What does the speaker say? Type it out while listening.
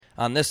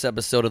On this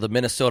episode of the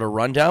Minnesota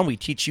Rundown, we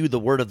teach you the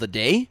word of the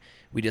day.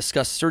 We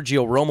discuss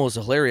Sergio Romo's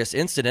hilarious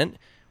incident.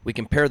 We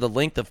compare the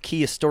length of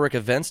key historic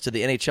events to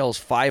the NHL's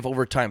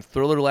 5-overtime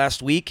thriller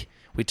last week.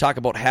 We talk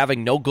about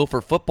having no Gopher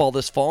football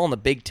this fall and the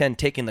Big Ten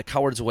taking the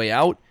coward's way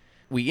out.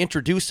 We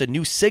introduce a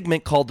new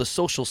segment called the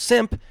Social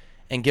Simp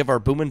and give our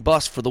boom and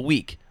bust for the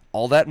week.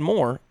 All that and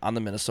more on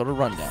the Minnesota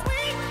Rundown.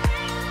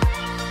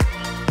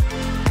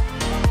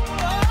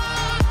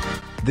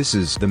 This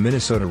is the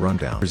Minnesota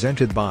Rundown,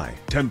 presented by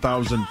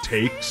 10,000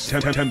 Takes,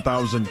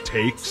 10,000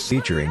 Takes,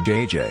 featuring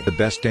JJ, the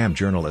best damn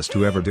journalist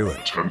to ever do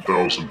it,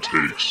 10,000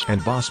 Takes, and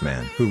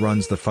Bossman, who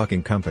runs the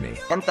fucking company.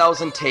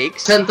 10,000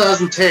 Takes.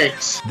 10,000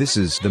 Takes. This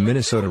is the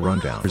Minnesota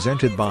Rundown,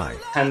 presented by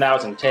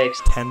 10,000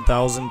 Takes.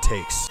 10,000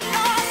 Takes.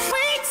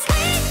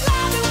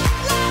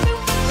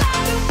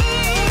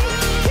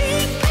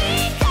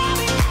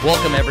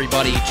 Welcome,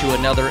 everybody, to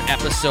another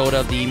episode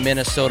of the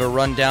Minnesota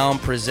Rundown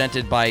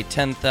presented by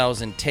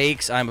 10,000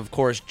 Takes. I'm, of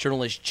course,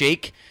 journalist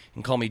Jake. You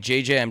can call me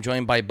JJ. I'm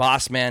joined by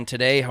Bossman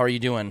today. How are you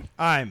doing?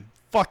 I'm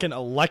fucking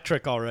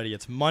electric already.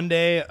 It's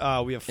Monday.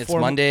 We have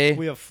Monday.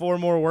 We have 4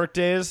 more work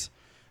days,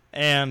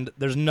 and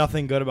there's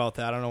nothing good about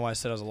that. I don't know why I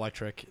said I was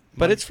electric.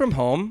 But it's from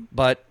home,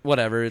 but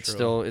whatever. It's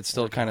True.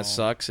 still kind of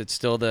sucks. It's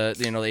still the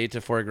 8 to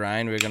 4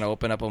 grind. We're going to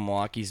open up a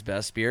Milwaukee's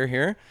Best beer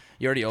here.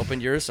 You already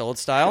opened yours, old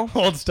style?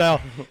 Old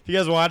style. If you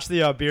guys watched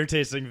the beer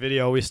tasting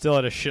video, we still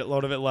had a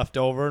shitload of it left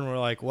over, and we're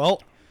like,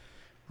 well,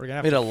 we're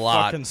going to have to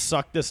fucking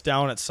suck this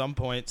down at some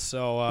point.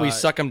 So we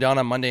suck them down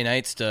on Monday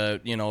nights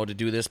to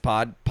do this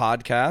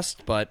podcast,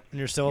 but and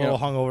you're still a little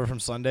hungover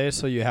from Sunday,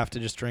 so you have to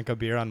just drink a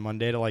beer on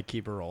Monday to like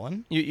keep it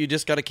rolling. You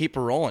just got to keep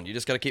it rolling. You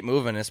just got to keep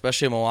moving,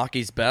 especially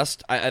Milwaukee's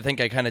Best. I think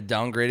I kind of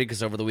downgraded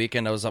because over the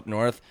weekend I was up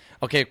north.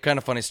 Okay, kind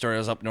of funny story. I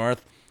was up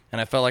north, and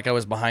I felt like I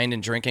was behind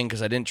in drinking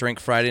because I didn't drink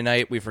Friday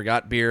night. We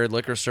forgot beer.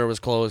 Liquor store was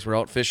closed. We're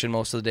out fishing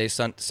most of the day.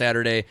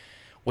 Saturday,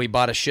 we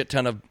bought a shit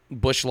ton of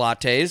Busch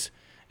lattes,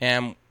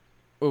 and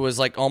it was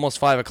like almost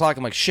 5 o'clock.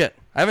 I'm like, shit,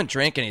 I haven't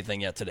drank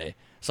anything yet today.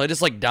 So I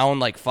just like downed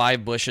like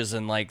 5 Busches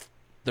in like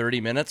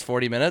 30 minutes,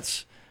 40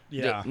 minutes.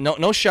 Yeah.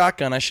 No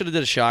shotgun. I should have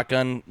did a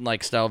shotgun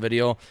like style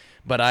video,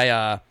 but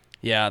I'm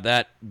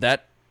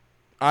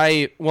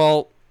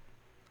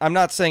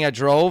not saying I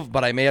drove,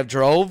 but I may have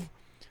drove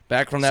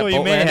back from that so boat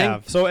you may landing.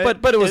 have. So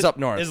but it was up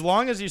north. As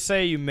long as you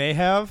say you may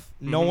have,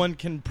 no one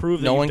can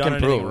prove that No you've one done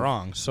can anything prove.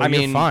 wrong. So I you're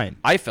mean, fine.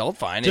 I felt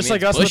fine. Just I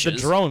mean, like us bushes. with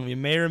the drone. We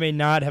may or may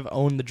not have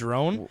owned the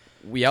drone.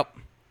 Yep.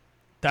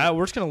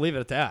 We're just going to leave it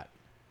at that.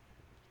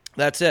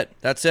 That's it.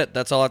 That's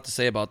all I have to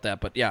say about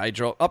that. But yeah, I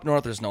drove up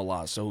north. There's no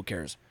laws, so who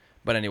cares?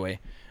 But anyway,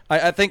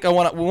 I think we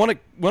want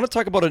to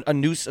talk about a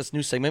new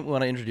segment we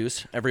want to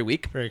introduce every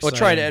week. Very We'll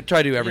exciting.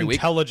 try to do every week.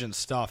 Intelligent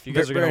stuff. You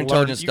guys are Very going to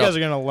learn. intelligent You guys stuff. are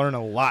going to learn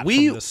a lot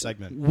from this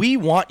segment. We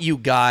want you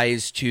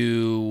guys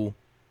to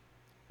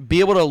be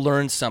able to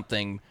learn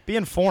something. Be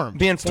informed.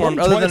 Be informed.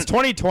 It's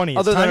 2020. It's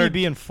other time than to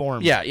be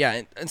informed.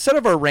 Yeah. Instead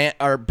of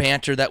our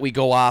banter that we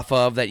go off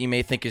of that you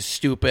may think is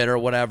stupid or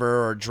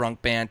whatever, or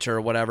drunk banter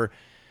or whatever,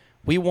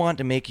 we want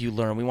to make you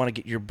learn. We want to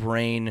get your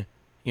brain,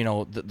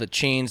 the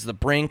chains, the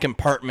brain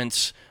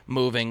compartments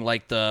moving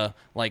like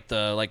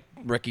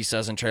Ricky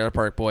says in Trailer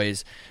Park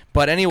Boys.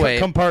 But anyway,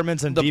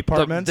 compartments and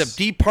departments.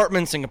 The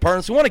departments and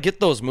compartments. We want to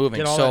get those moving.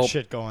 Get all that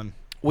shit going.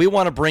 We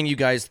want to bring you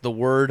guys the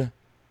word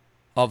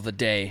of the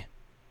day.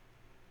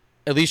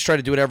 At least try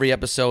to do it every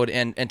episode.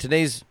 And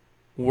today's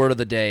word of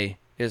the day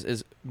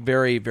is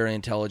very, very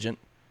intelligent.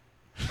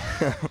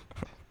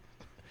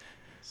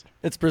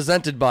 It's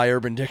presented by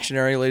Urban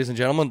Dictionary, ladies and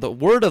gentlemen. The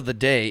word of the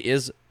day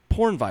is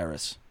porn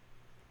virus.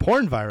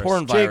 Porn virus.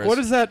 Porn Jake, virus. what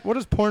is that? What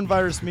does porn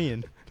virus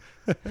mean?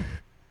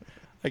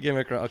 I gave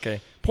it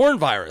okay. Porn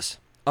virus.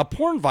 A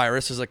porn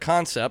virus is a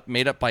concept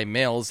made up by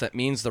males that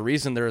means the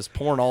reason there is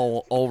porn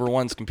all over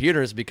one's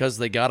computer is because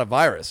they got a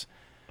virus.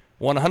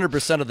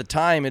 100% of the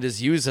time, it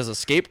is used as a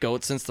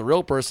scapegoat since the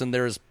real person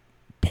there is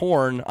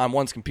porn on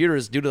one's computer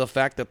is due to the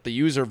fact that the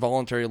user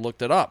voluntarily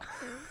looked it up.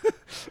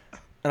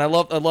 And I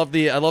love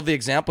the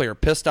example here.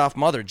 Pissed off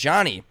mother.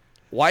 Johnny,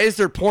 why is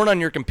there porn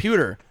on your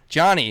computer?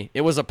 Johnny,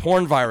 it was a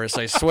porn virus,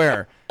 I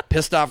swear.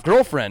 Pissed off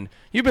girlfriend,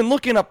 you've been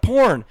looking up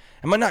porn.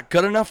 Am I not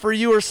good enough for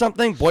you or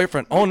something?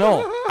 Boyfriend, oh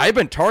no, I've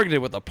been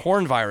targeted with a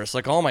porn virus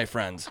like all my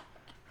friends.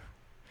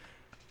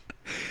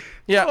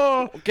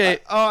 Yeah. Okay.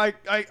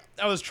 I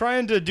was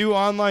trying to do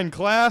online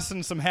class,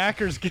 and some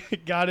hackers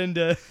got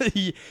into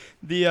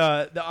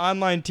the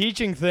online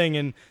teaching thing,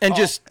 and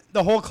just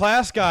the whole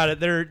class got it.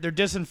 They're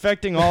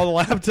disinfecting all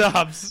the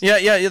laptops. Yeah.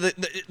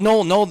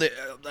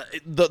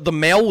 The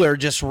malware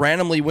just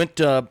randomly went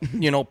to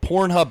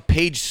Pornhub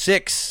page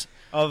 6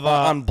 of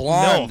on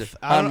blonde MILF.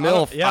 on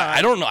MILF.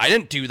 I don't know. I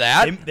didn't do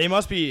that. They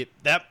must be,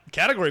 that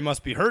category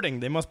must be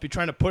hurting. They must be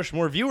trying to push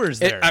more viewers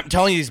there. I'm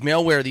telling you, these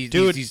malware,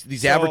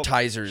 these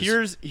advertisers.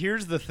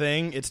 Here's the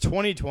thing. It's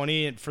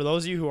 2020, and for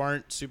those of you who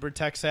aren't super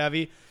tech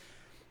savvy,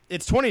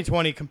 it's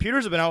 2020.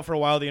 Computers have been out for a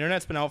while. The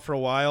internet's been out for a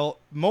while.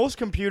 Most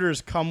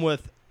computers come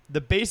with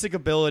the basic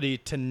ability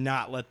to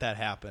not let that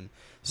happen.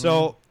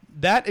 So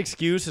that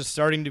excuse is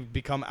starting to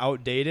become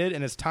outdated,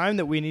 and it's time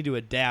that we need to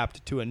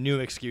adapt to a new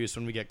excuse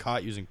when we get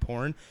caught using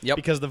porn. Yep.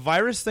 Because the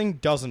virus thing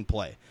doesn't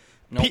play.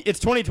 Nope. It's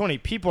 2020.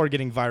 People are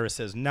getting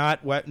viruses,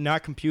 not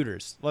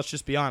computers. Let's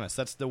just be honest.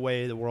 That's the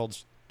way the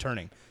world's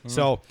turning. Mm-hmm.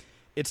 So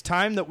it's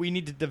time that we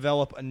need to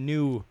develop a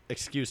new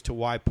excuse to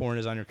why porn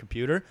is on your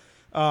computer.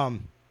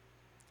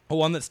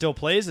 One that still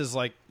plays is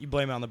like you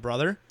blame it on the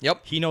brother.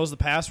 Yep. He knows the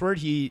password.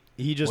 He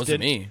just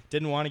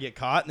didn't want to get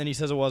caught, and then he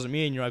says it wasn't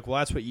me, and you're like, well,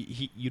 that's what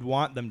you'd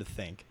want them to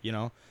think, you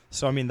know.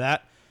 So I mean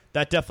that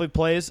definitely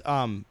plays.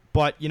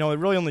 But you know, it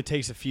really only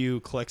takes a few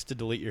clicks to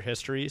delete your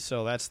history,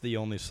 so that's the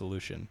only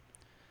solution.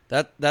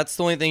 That's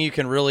the only thing you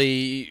can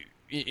really,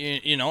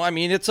 you know. I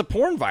mean, it's a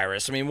porn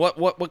virus. I mean,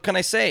 what can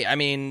I say? I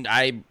mean,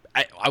 I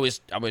was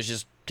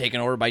just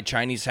taken over by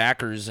Chinese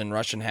hackers and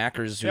Russian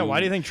hackers. Why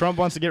do you think Trump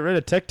wants to get rid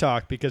of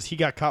TikTok? Because he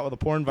got caught with a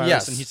porn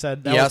virus, and he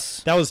said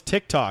that was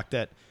TikTok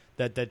that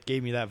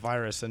gave me that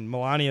virus. And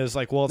Melania is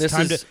like, well,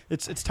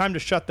 it's time to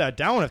shut that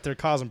down if they're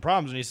causing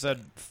problems. And he said,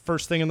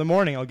 first thing in the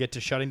morning, I'll get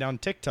to shutting down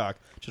TikTok,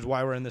 which is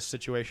why we're in this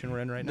situation we're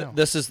in right now.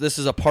 This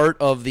is a part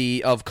of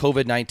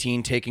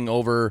COVID-19 taking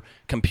over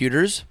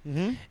computers,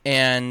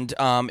 and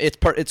it's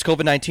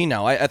COVID-19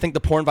 now. I think the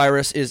porn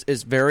virus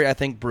is very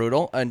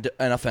brutal and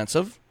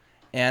offensive.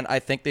 And I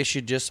think they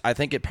should I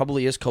think it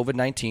probably is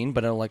COVID-19,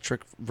 but an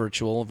electric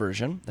virtual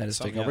version that is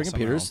taking over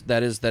computers.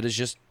 That is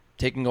just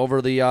taking over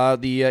the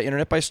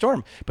internet by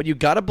storm. But we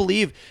got to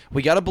believe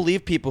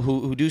people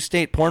who do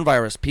state porn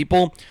virus.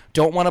 People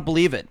don't want to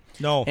believe it.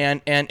 No.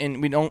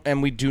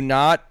 And we do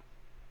not.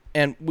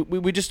 And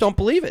we just don't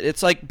believe it.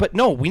 It's like, but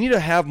no, we need to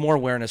have more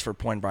awareness for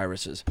porn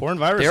viruses. Porn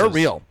viruses. They're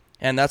real.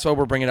 And that's why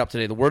we're bringing it up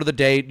today. The word of the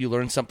day, you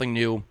learn something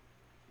new.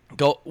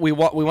 We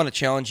want to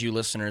challenge you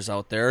listeners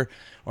out there,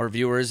 or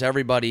viewers,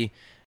 everybody,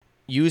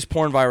 use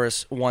porn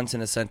virus once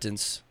in a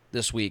sentence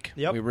this week.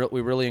 Yep. We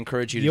really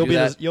encourage you to do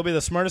that. You'll be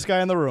the smartest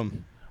guy in the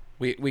room.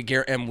 We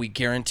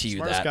guarantee you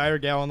that. Smartest guy or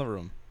gal in the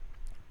room.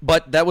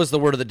 But that was the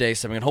word of the day,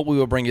 Simon. And hopefully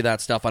we'll bring you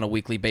that stuff on a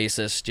weekly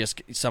basis,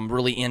 just some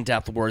really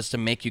in-depth words to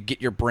make you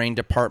get your brain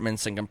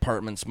departments and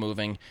compartments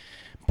moving.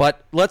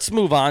 But let's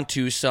move on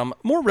to some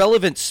more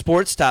relevant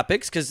sports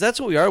topics, because that's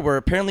what we are. We're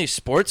apparently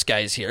sports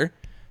guys here.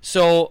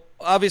 So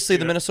obviously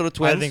the Minnesota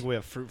Twins. I think we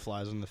have fruit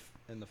flies in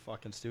the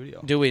fucking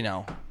studio. Do we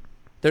now?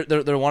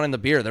 They're wanting the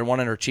beer. They're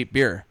wanting our cheap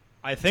beer.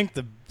 I think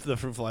the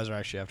fruit flies are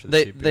actually after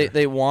the cheap beer.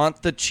 They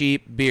want the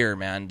cheap beer,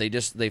 man.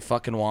 They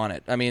fucking want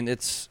it. I mean,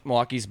 it's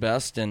Milwaukee's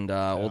best and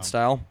old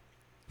style.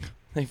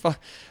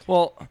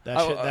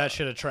 That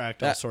should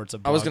attract all sorts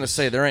of bugs. I was going to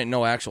say there ain't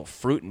no actual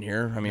fruit in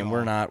here. I mean,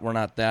 we're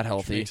not that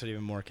healthy. Which makes it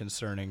even more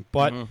concerning.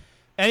 But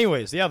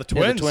anyways, the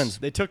Twins.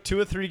 They took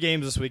 2 of 3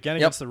 games this weekend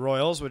against the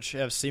Royals, which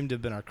have seemed to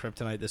have been our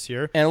kryptonite this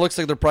year. And it looks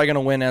like they're probably going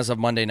to win as of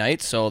Monday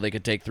night, so they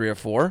could take 3 or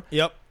 4.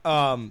 Yep.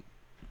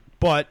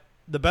 But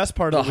the best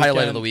part of the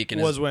highlight of the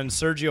weekend was when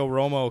Sergio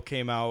Romo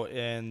came out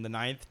in the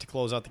 9th to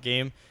close out the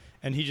game,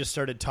 and he just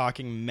started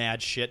talking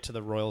mad shit to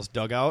the Royals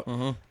dugout.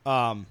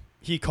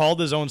 He called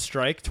his own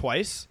strike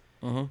twice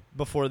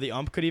before the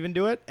ump could even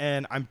do it,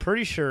 and I'm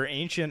pretty sure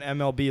ancient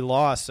MLB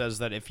law says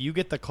that if you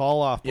get the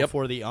call off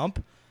before the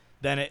ump,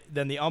 then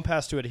the ump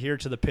has to adhere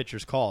to the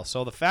pitcher's call.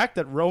 So the fact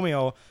that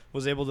Romeo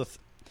and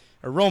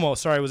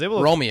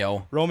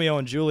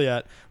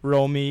Juliet.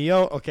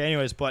 Okay,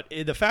 anyways, but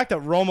the fact that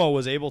Romo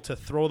was able to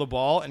throw the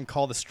ball and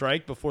call the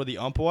strike before the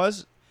ump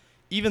was,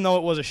 even though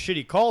it was a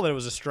shitty call that it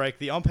was a strike,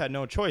 the ump had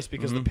no choice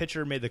because the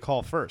pitcher made the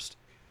call first.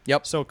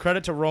 Yep. So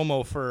credit to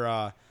Romo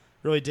for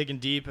really digging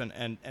deep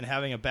and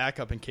having a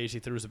backup in case he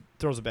throws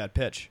a bad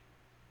pitch.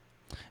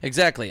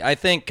 Exactly. I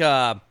think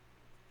that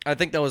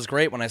was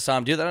great when I saw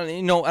him do that.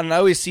 You know, and I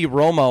always see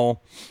Romo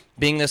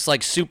being this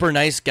like super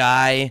nice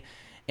guy,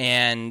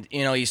 and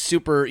he's a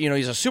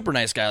super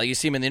nice guy. Like you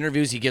see him in the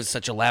interviews, he gives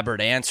such elaborate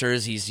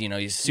answers. He's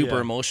super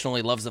emotional.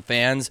 He loves the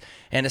fans,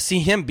 and to see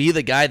him be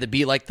the guy to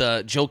be like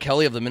the Joe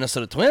Kelly of the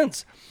Minnesota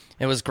Twins,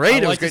 it was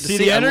great. It was great to see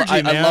the energy.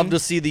 I love to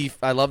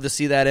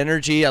see that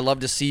energy. I love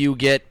to see you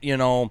get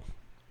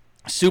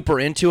super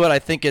into it. I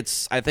think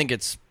it's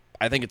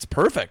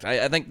perfect.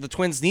 I think the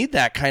Twins need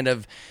that kind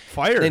of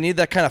fire. They need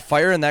that kind of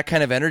fire and that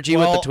kind of energy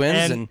with the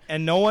Twins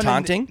and no one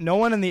taunting. No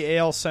one in the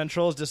AL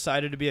Central has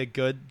decided to be a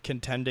good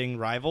contending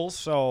rival.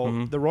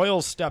 So the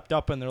Royals stepped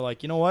up and they're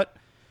like, you know what,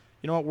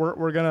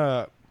 we're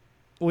gonna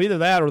either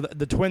that or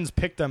the Twins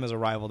picked them as a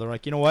rival. They're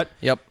like, you know what,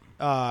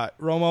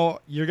 Romo,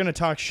 you're gonna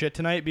talk shit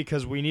tonight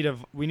because we need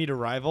a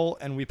rival,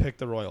 and we picked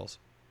the Royals.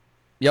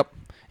 Yep,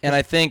 and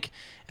I think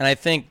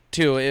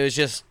too, it was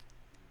just.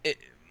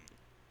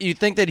 You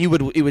think that he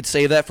would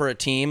say that for a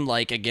team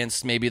like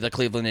against maybe the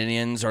Cleveland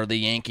Indians or the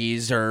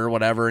Yankees or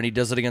whatever, and he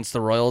does it against the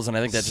Royals, and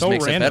I think that just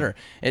makes it better.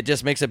 It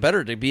just makes it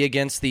better to be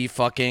against the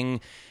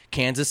fucking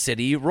Kansas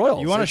City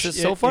Royals. It's just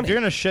so funny. If you're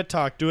gonna shit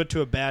talk, do it to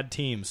a bad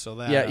team. So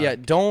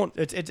that don't.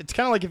 It's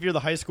kind of like if you're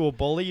the high school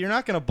bully. You're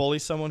not gonna bully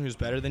someone who's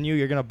better than you.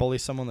 You're gonna bully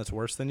someone that's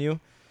worse than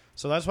you.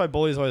 So that's why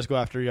bullies always go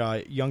after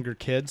younger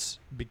kids,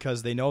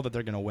 because they know that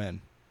they're gonna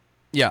win.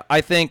 Yeah,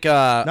 I think.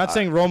 Not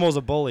saying Romo's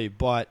a bully,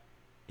 but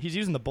he's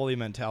using the bully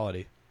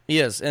mentality. He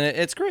is, and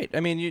it's great.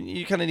 I mean,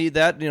 you kind of need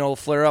that,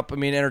 flare up. I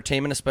mean,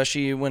 entertainment,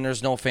 especially when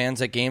there's no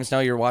fans at games now.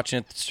 You're watching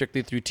it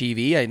strictly through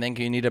TV. I think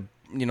you need to,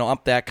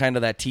 up that kind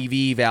of that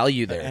TV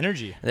value there,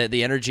 energy,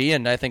 the energy.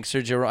 And I think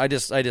Sergio, I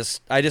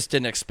just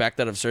didn't expect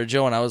that of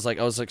Sergio, and I was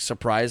like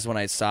surprised when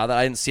I saw that.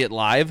 I didn't see it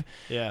live,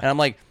 and I'm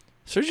like,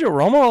 Sergio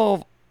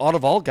Romo, out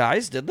of all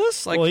guys, did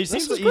this? Like, well, he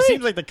this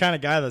seems like the kind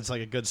of guy that's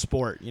like a good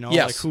sport, Yes.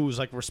 like who's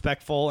like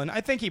respectful, and I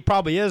think he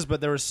probably is.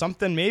 But there was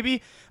something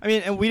maybe. I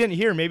mean, and we didn't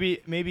hear.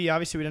 Maybe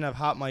obviously we didn't have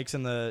hot mics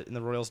in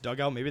the Royals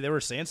dugout. Maybe they were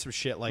saying some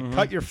shit like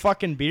 "cut your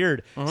fucking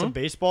beard," some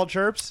baseball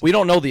chirps. We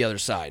don't know the other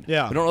side.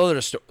 Yeah, we don't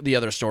know the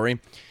other story.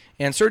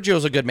 And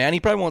Sergio's a good man. He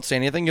probably won't say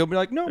anything. He'll be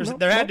like, no.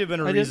 There had to have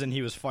been a reason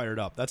he was fired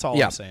up. That's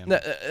all I'm saying.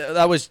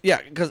 That was,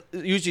 because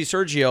usually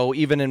Sergio,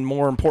 even in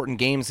more important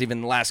games,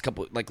 even the last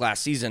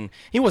last season,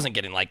 he wasn't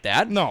getting like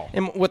that. No.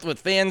 And with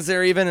fans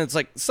there even, it's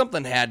like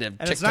something had to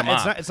tick them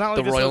off. It's not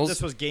like the Royals.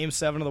 This was Game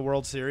 7 of the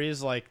World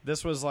Series. Like,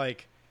 this was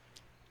like,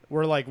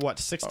 we're like,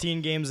 16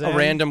 games in? A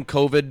random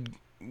COVID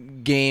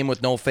game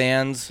with no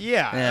fans.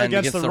 Yeah,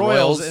 against the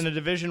Royals in a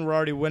division we're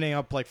already winning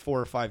up like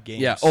 4 or 5 games.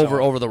 Yeah,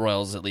 over the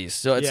Royals at least.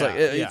 So it's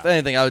if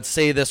anything, I would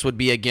say this would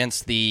be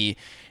against the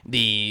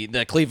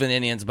Cleveland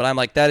Indians, but I'm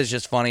like, that is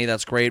just funny.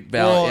 That's great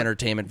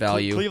entertainment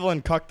value.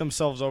 Cleveland cucked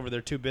themselves over.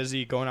 They're too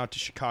busy going out to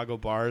Chicago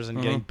bars and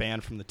getting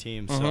banned from the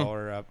team,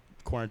 or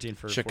quarantined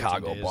for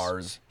Chicago 14 days.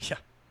 bars. Yeah,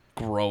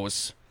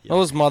 gross. Yuck.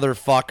 Those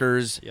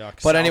motherfuckers.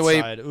 Yuck. But anyway.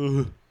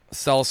 Southside.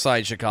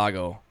 Southside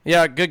Chicago.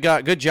 Yeah, good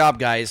job,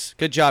 guys.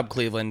 Good job,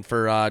 Cleveland,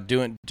 for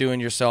doing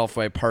yourself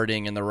by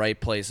partying in the right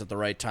place at the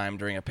right time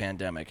during a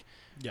pandemic.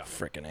 Yeah,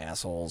 freaking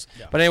assholes.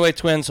 Yeah. But anyway,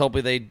 Twins.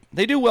 Hopefully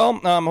they do well.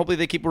 Hopefully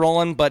they keep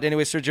rolling. But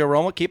anyway, Sergio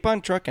Romo, keep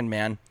on trucking,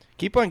 man.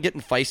 Keep on getting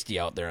feisty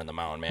out there in the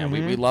mound, man.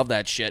 We love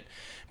that shit.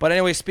 But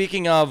anyway,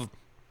 speaking of,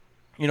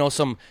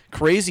 some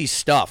crazy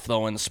stuff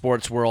though in the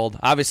sports world.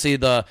 Obviously,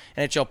 the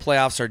NHL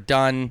playoffs are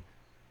done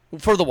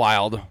for the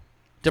Wild.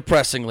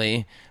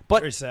 Depressingly, but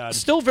very sad.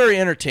 Still very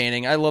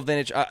entertaining. I love the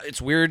NHL. It's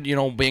weird,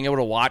 being able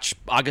to watch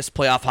August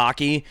playoff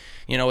hockey.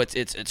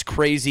 It's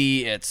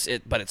crazy.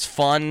 But it's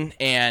fun.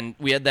 And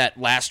we had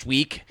that last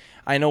week.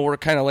 I know we're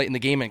kind of late in the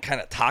game and kind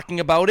of talking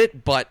about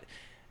it, but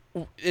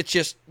it's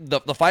just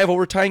the 5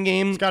 overtime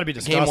game. It's got to be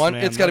discussed. Game 1.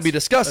 Man. It's got to be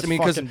discussed. I mean,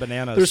 because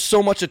there's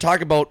so much to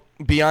talk about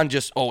beyond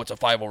just it's a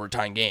 5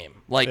 overtime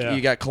game. Like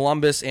you got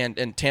Columbus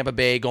and Tampa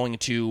Bay going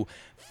to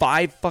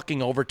 5 fucking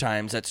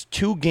overtimes. That's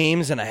 2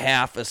 games and a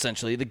half,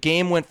 essentially. The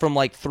game went from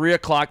like 3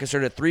 o'clock. It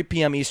started at 3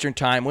 p.m. Eastern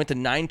time. Went to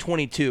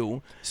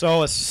 9:22.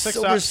 So a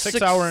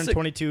 6 hour and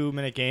 22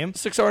 minute game.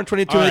 6 hour and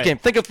 22 minute game.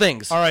 Think of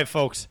things. All right,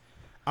 folks.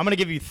 I'm going to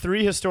give you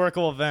 3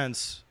 historical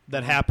events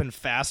that happened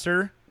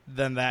faster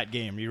than that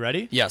game. You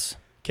ready? Yes.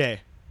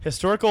 Okay.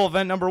 Historical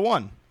event number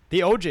 1, the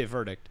OJ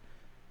verdict.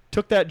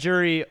 Took that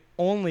jury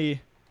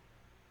only.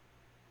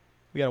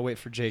 We gotta wait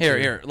for Jake.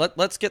 Here.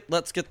 Let's get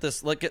this. Let's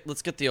get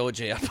the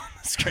OJ up on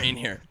the screen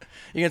here.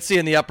 You can see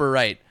in the upper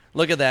right.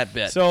 Look at that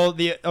bit. So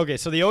the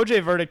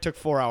OJ verdict took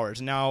 4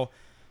 hours. Now,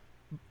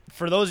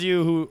 for those of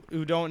you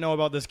who don't know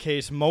about this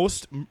case,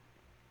 most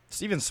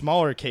even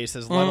smaller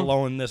cases, let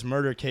alone this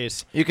murder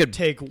case, you could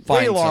take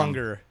way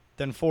longer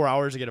than 4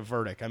 hours to get a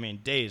verdict. I mean,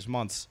 days,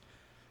 months,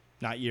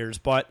 not years,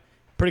 but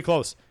pretty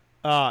close.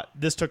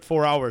 This took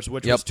 4 hours,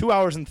 which was 2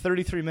 hours and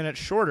 33 minutes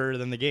shorter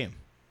than the game.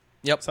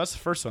 Yep. So that's the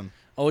first one.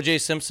 O.J.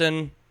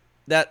 Simpson,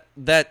 I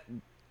was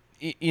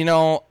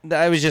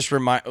just in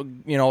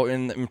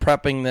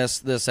prepping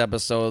this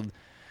episode,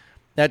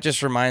 that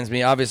just reminds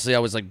me. Obviously, I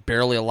was like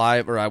barely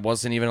alive, or I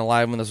wasn't even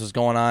alive when this was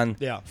going on.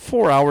 Yeah,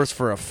 4 hours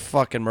for a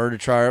fucking murder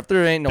trial. If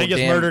there ain't no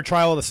biggest murder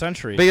trial of the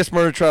century,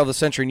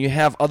 and you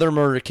have other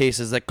murder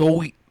cases that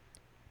go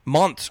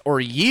months or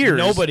years.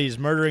 Nobody's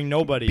murdering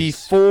nobody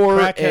before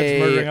crackheads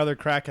murdering other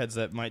crackheads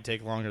that might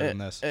take longer than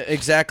this.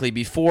 Exactly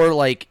before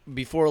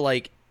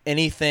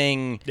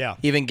anything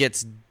even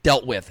gets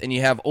dealt with, and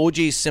you have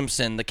O.J.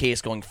 Simpson, the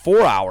case going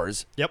 4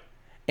 hours. Yep.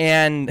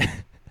 And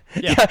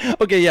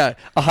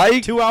a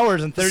high 2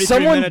 hours and 33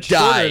 minutes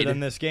shorter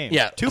than this game.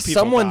 Yeah, 2 people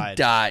someone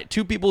died.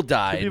 2 people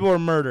died. 2 people were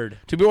murdered.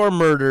 2 people were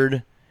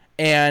murdered,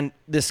 and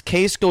this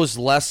case goes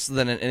less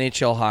than an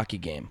NHL hockey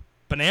game.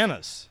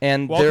 Bananas.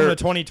 And welcome to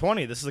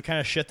 2020. This is the kind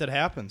of shit that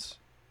happens.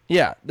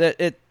 Yeah,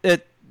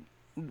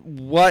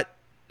 what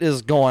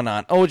is going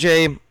on,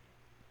 OJ?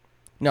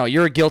 No,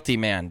 you're a guilty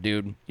man,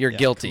 dude. You're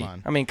guilty.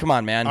 Come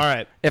on, man. All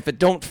right. If it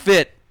don't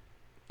fit,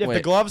 if the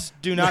gloves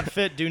do not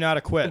fit, do not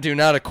acquit. Do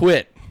not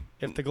acquit.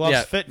 If the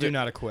gloves fit, do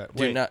not acquit.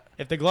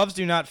 If the gloves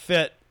do not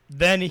fit,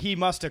 then he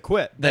must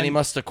acquit. Then he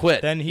must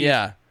acquit.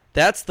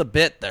 That's the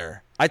bit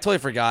there. I totally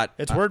forgot.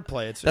 It's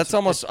wordplay.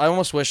 I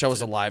almost wish I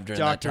was alive during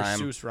that time.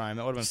 Dr. Seuss rhyme.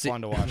 It would have been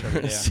fun to watch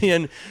every day.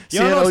 seeing you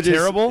know what's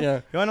terrible? Yeah.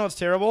 You want to know what's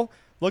terrible?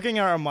 Looking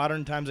at our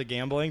modern times of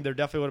gambling, there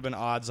definitely would have been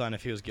odds on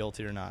if he was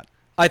guilty or not.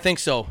 I think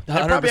so. 100%.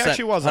 There probably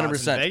actually was 100%.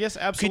 odds in Vegas.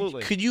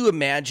 Absolutely. Could you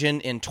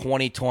imagine in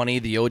 2020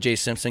 the O.J.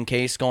 Simpson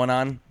case going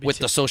on with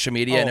the social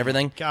media and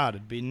everything? My God,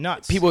 it'd be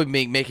nuts. People would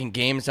be making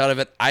games out of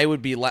it. I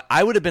would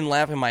have been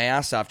laughing my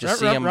ass off just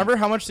seeing him. Remember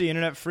how much the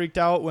internet freaked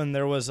out when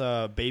there was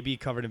a baby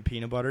covered in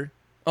peanut butter?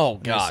 Oh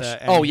And they gosh.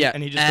 said- Oh yeah.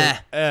 And he just goes,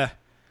 eh.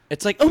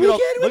 It's like, oh my Look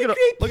god, at, what a look,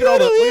 great at, look at all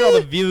the photo, look at all the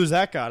yeah. views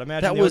that got.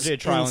 Imagine That the was OJ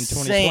trial in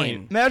 2020.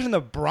 insane. Imagine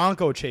the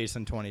Bronco chase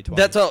in 2020.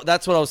 That's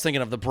what I was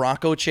thinking of. The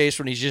Bronco chase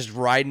when he's just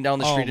riding down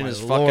the Oh street in my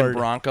his Lord. fucking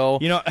Bronco.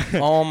 You know,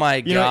 oh my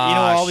gosh. you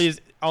know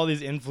all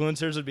these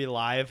influencers would be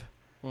live.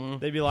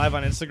 They'd be live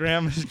on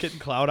Instagram, just getting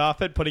clout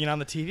off it, putting it on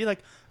the TV, like,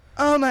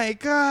 oh my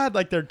god,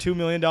 like their $2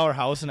 million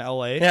house in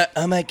LA. Yeah.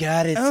 Oh my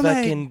god, it's Oh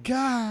fucking. my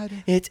god.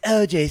 It's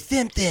OJ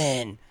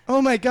Simpson. Oh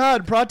my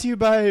god, brought to you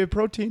by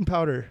protein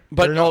powder.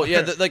 But Or no,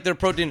 yeah, like their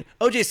protein.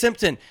 OJ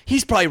Simpson,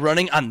 he's probably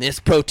running on this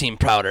protein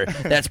powder.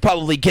 That's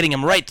probably getting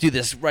him right through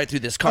this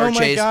car oh my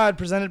chase. god,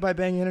 presented by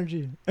Bang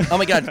Energy. Oh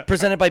my god,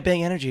 presented by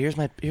Bang Energy. Here's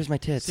my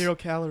tits. 0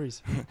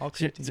 calories. All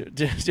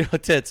creatine. Zero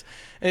tits.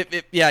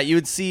 Yeah, you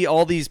would see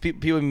all these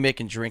people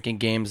making drinking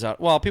games out.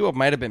 Well, people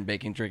might have been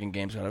making drinking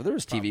games out of. There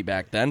was TV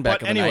back then,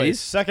 back But in the anyways, 90s.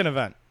 second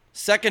event.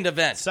 Second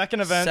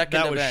event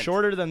That was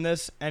shorter than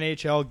this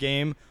NHL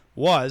game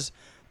was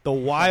the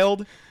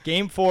Wild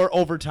Game 4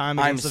 overtime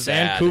against the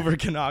sad. Vancouver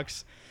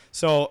Canucks.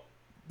 So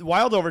the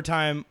Wild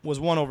overtime was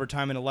 1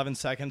 overtime in 11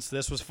 seconds.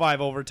 This was 5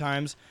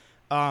 overtimes.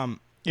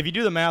 If you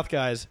do the math,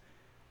 guys,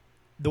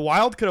 the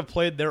Wild could have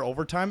played their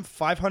overtime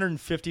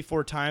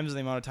 554 times the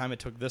amount of time it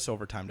took this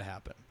overtime to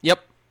happen.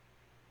 Yep.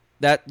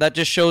 That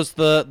just shows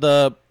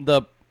the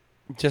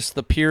just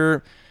the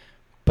pure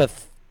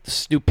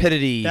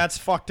stupidity. That's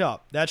fucked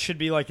up. That should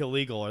be like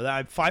illegal or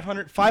that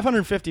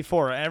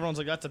 554. Everyone's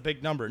like, that's a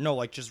big number. No,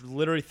 like just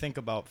literally think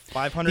about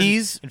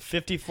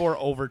 554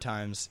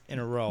 overtimes in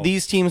a row.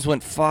 These teams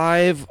went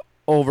 5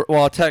 over.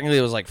 Well, technically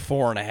it was like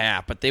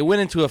 4.5, but they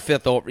went into a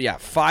fifth over. Yeah,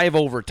 5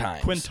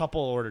 overtimes.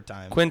 Quintuple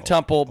overtime. But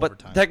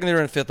overtime. technically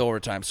they're in fifth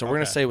overtime, so we're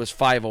gonna Okay. say it was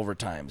 5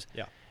 overtimes.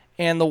 Yeah.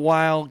 And the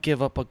Wild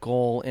give up a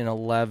goal in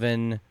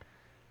 11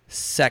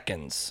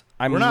 seconds.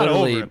 I'm We're not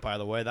literally. over it, by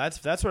the way.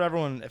 That's what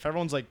everyone. If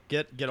everyone's like,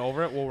 get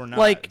over it, well, we're not.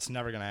 Like, it's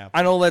never gonna happen.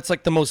 I know that's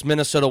like the most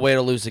Minnesota way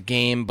to lose a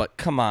game, but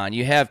come on,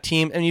 you have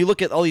team, and you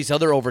look at all these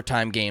other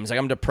overtime games. Like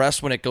I'm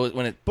depressed when it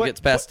gets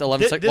past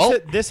 11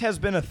 seconds. This has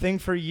been a thing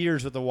for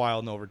years with the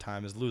Wild in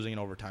overtime, is losing in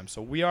overtime.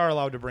 So we are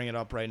allowed to bring it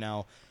up right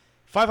now.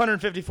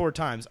 554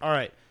 times. All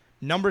right,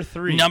 number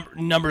 3.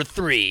 Number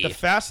 3. The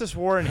fastest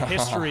war in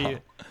history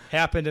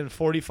happened in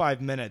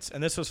 45 minutes,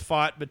 and this was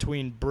fought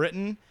between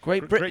Great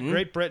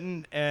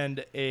Britain,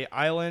 and a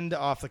island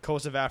off the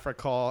coast of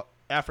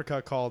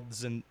Africa called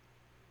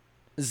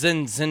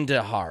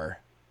Zindahar.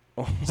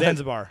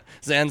 Zanzibar.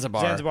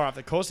 Zanzibar Off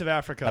the coast of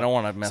Africa. I don't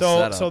want to mess that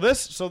up. So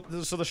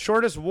the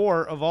shortest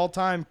war of all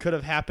time could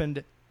have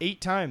happened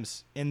 8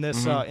 times in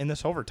this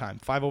overtime,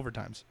 5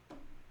 overtimes.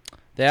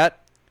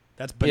 That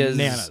That's is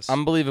bananas.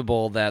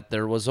 unbelievable that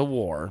there was a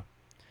war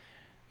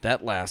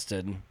that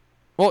lasted.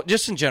 Well,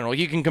 just in general,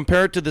 you can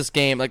compare it to this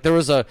game. Like there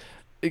was a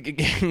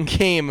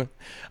game.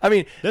 I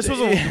mean, this was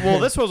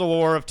a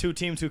war of 2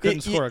 teams who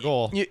couldn't score a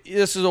goal.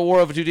 This is a war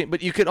of 2 teams,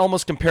 but you could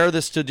almost compare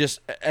this to just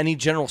any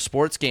general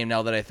sports game.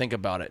 Now that I think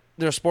about it,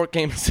 there are sport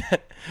games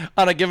that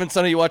on a given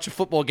Sunday you watch a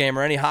football game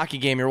or any hockey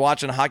game. You're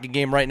watching a hockey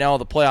game right now in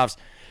the playoffs.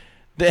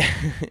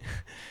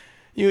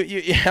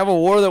 You have a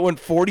war that went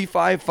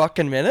 45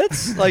 fucking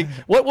minutes. Like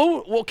what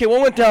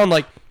went down?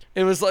 Like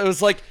it was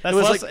like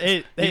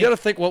you got to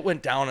think what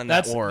went down in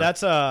that war.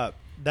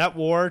 That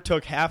war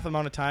took half the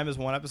amount of time as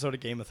one episode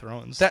of Game of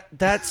Thrones.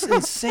 That's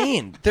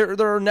insane. There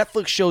are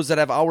Netflix shows that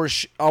have hour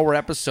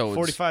episodes,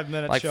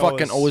 45-minute like shows.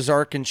 fucking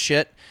Ozark and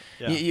shit.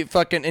 Yeah. You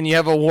fucking and you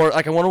have a war.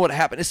 Like I wonder what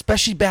happened,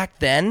 especially back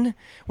then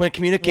when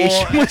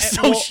communication was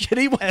so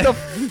shitty. What the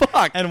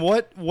fuck? And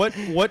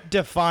what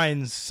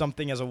defines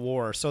something as a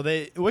war? So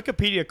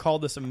Wikipedia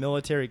called this a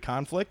military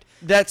conflict.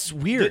 That's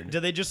weird. Do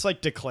they just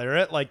like declare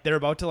it like they're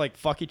about to like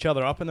fuck each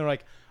other up and they're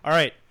like, all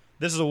right,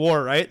 this is a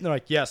war, right? And they're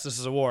like, yes, this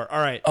is a war.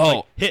 All right.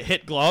 Oh. Like,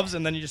 hit gloves,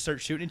 and then you just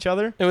start shooting each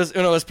other. It was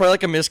probably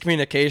like a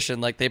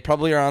miscommunication. Like they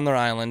probably are on their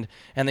island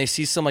and they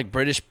see some like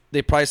British.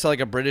 They probably saw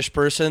like a British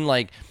person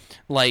like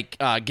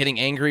getting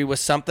angry with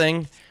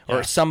something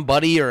or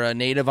somebody or a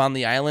native on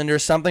the island or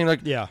something. Like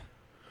Yeah.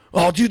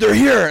 Oh, dude, they're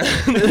here.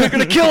 They're going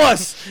to kill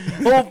us.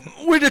 Oh,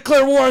 we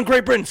declare war on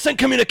Great Britain. Send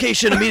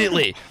communication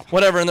immediately.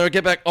 Whatever. And they'll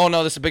get back. Oh,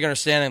 no, this is a big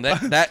understanding.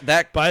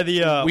 That By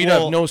the we'd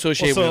have no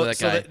association with that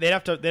guy.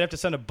 So they'd have to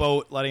send a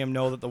boat letting him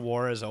know that the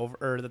war is over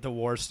or that the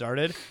war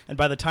started. And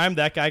by the time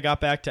that guy got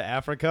back to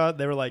Africa,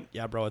 they were like,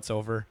 "Yeah, bro, it's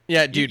over."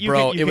 Yeah, dude, You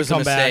bro, can it was a come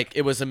mistake. back.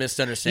 It was a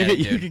misunderstanding,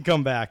 You dude. can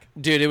come back.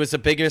 Dude, it was a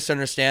big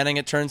misunderstanding.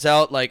 It turns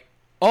out, like,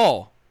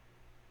 oh,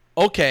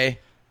 okay,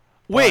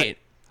 wait.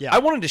 Yeah. I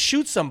wanted to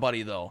shoot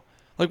somebody though.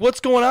 Like, what's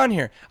going on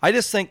here? I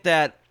just think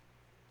that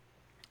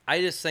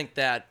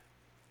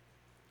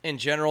in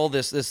general,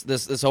 this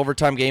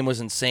overtime game was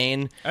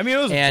insane. I mean,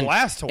 it was a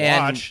blast to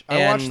watch.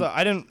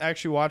 I didn't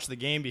actually watch the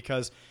game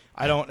because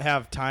I don't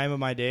have time of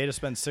my day to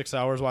spend 6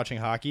 hours watching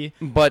hockey.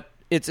 But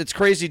it's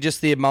crazy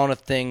just the amount of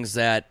things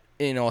that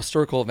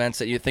historical events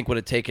that you think would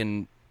have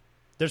taken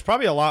There's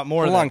probably a lot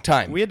more. A long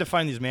time. We had to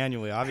find these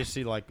manually.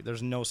 Obviously, like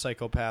there's no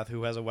psychopath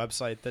who has a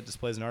website that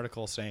displays an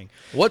article saying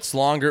What's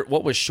longer?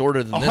 What was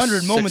shorter than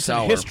 100 this moments 6 in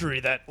hour? history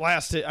that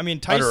lasted. I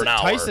mean, Under an hour.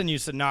 Tyson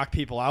used to knock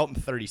people out in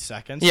 30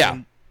 seconds. Yeah.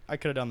 and I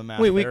could have done the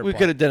math. We there, could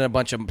but have done a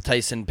bunch of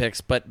Tyson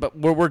picks, but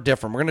we're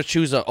different. We're going to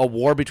choose a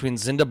war between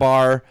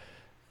Zanzibar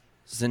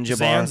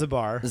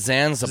Zanzibar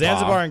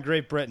and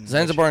Great Britain.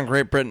 Zanzibar and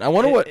Great Britain. I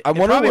wonder what. It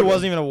probably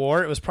wasn't even a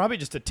war. It was probably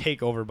just a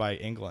takeover by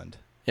England.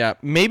 Yeah,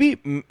 maybe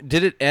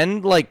did it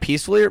end like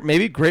peacefully, or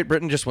maybe Great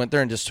Britain just went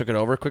there and just took it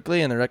over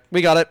quickly, and they're like,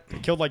 "We got it."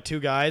 Killed like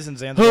 2 guys, and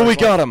Zanzibar. We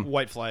got 'em.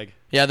 White flag.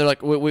 Yeah, they're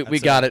like, "We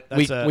got it.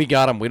 We That's it.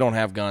 got them. We don't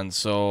have guns,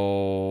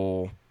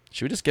 so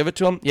should we just give it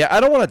to them?" Yeah, I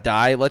don't want to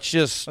die. Let's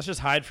just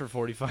hide for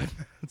 45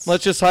 minutes.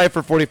 let's just hide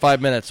for 45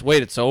 minutes.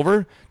 Wait, it's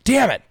over.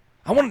 Damn it!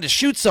 I wanted to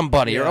shoot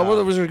somebody, or Yeah.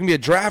 there was going to be a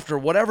draft, or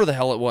whatever the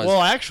hell it was.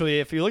 Well, actually,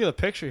 if you look at the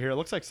picture here, it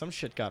looks like some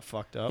shit got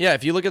fucked up. Yeah,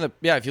 if you look at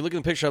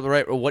the picture on the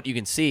right, or what you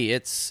can see,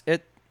 it.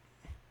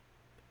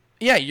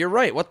 Yeah, you're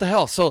right. What the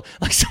hell? So,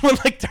 like, someone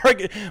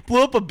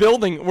blew up a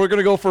building. We're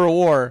gonna go for a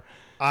war.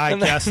 I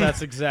And then- guess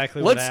that's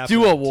exactly what Let's happened.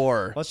 do a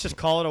war. Let's just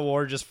call it a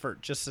war just to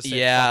say fuck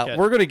Yeah, it.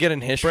 we're gonna get in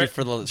history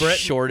for the Britain-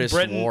 shortest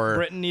war.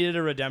 Britain needed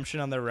a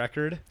redemption on their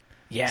record.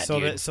 Yeah, so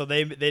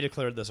dude. they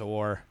declared this a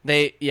war.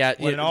 When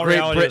When in all Great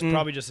reality, Britain, it was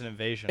probably just an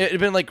invasion.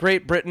 it'd been like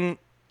Great Britain.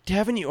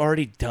 Haven't you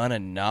already done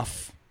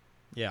enough?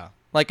 yeah.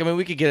 Like, I mean,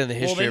 we could get into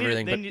history Well, of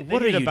everything, they but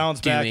what are need you to bounce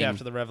doing? back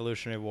after the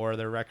Revolutionary War.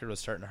 Their record was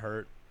starting to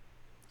hurt.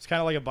 It's kind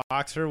of like a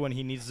boxer when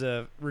he needs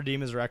to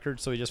redeem his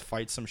record, so he just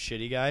fights some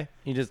shitty guy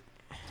You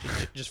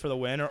just for the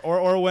win,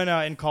 or when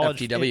in college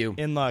FTW.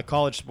 in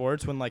college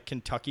sports when like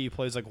Kentucky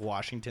plays like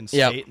Washington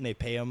Yep. State and they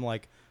pay him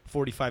like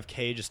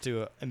 $45K just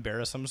to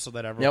embarrass them, so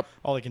that Yep.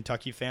 all the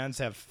Kentucky fans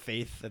have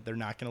faith that they're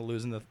not going to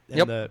lose in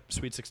Yep. the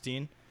Sweet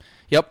 16.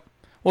 Yep.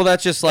 Well,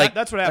 that's just like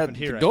That's what happened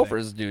here, The I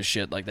Gophers do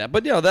shit like that,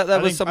 but that I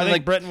was think, something I think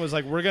like. Britain was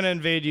like, we're going to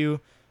invade you,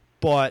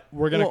 but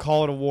we're going to Well,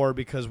 call it a war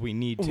because we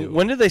need to.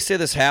 When did they say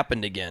this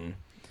happened again?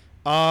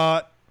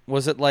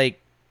 Was it like?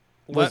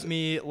 Let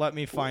me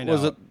find out.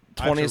 was it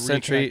I have to 20th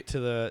century? reconnect to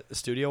the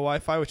studio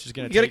Wi-Fi, which is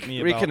going You to gotta take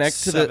me about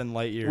reconnect to 7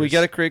 light years. We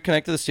got to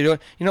reconnect to the studio.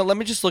 Let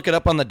me just look it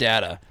up on the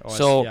data.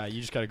 Oh, yeah, you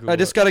just got to Google. I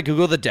just got to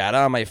Google the data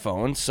on my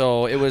phone.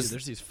 So it was. Dude,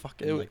 there's these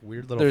fucking like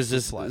weird little. There's fruit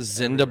this flies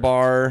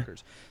Zanzibar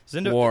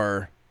everywhere.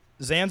 war.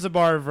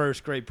 Zanzibar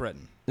versus Great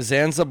Britain.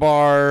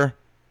 Zanzibar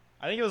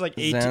I think it was like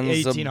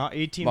Zanzibar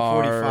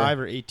 1845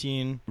 or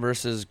 18.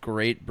 versus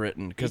Great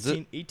Britain, because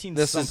 18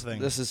 this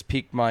something. this has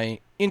piqued my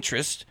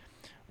interest.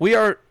 We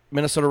are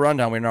Minnesota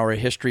Rundown. We're now a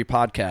history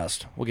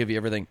podcast. We'll give you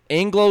everything.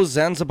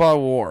 Anglo-Zanzibar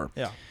War,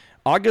 Yeah.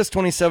 August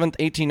 27th,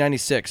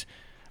 1896.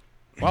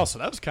 Wow, so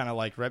that was kind of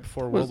like right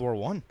before World War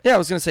One. Yeah, I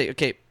was gonna say,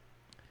 okay,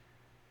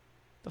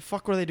 The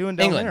fuck were they doing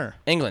down there?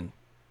 England,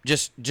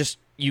 just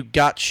you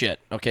got shit.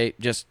 Okay,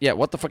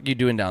 what the fuck are you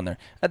doing down there?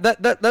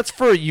 That's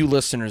for you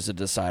listeners to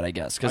decide, I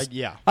guess. Because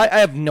yeah. I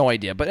have no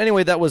idea. But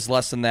anyway, that was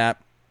less than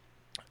that.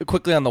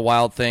 Quickly on the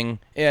Wild thing,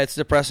 yeah, it's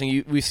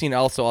depressing. We've seen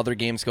also other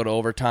games go to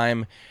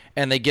overtime,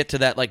 and they get to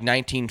that like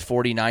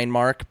 1949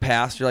 mark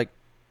past. You're like,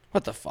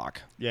 what the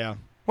fuck? Yeah.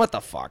 What the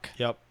fuck?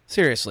 Yep.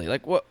 Seriously,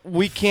 like what?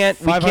 We can't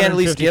at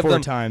least give 554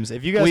 them times.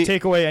 If you guys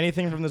take away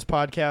anything from this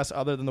podcast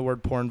other than the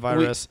word porn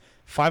virus,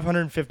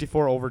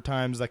 554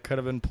 overtimes that could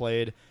have been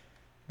played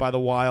by the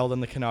Wild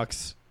and the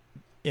Canucks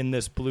in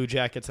this Blue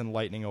Jackets and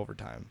Lightning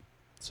overtime.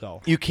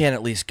 So You can't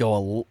at least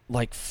go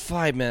like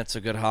 5 minutes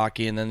of good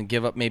hockey and then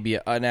give up maybe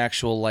an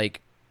actual like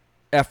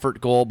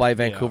effort goal by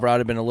Vancouver. Yeah. I'd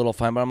have been a little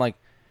fine, but I'm like,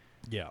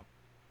 yeah.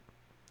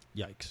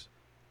 Yikes.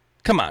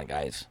 come on,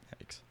 guys,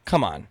 Yikes.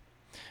 come on.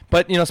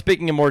 But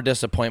speaking of more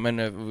disappointment,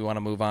 if we want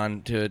to move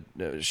on to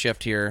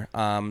shift here.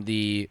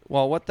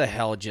 What the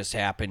hell just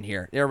happened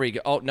here? There we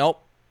go. Oh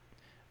nope.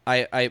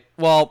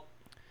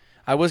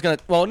 I was gonna.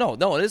 Well,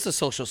 no, it is a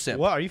social simp.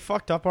 What, are you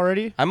fucked up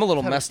already? I'm a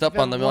little messed up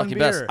on the Milwaukee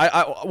Best.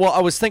 I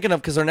was thinking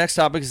of, because our next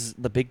topic is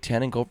the Big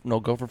Ten and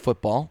Gopher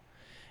football,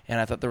 and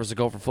I thought there was a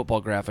Gopher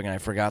football graphic, and I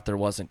forgot there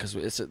wasn't, because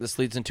this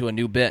leads into a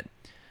new bit,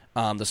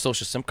 the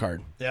social SIM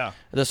card. Yeah.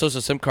 The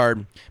social SIM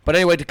card. But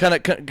anyway, to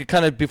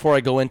kind of before I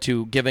go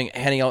into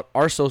handing out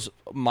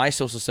my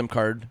social SIM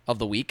card of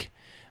the week,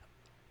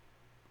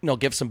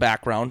 give some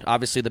background.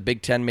 Obviously, the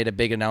Big Ten made a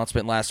big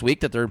announcement last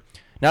week that they're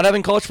not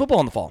having college football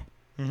in the fall.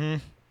 Mm-hmm.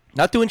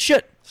 Not doing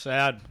shit.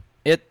 Sad.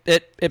 It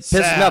pisses me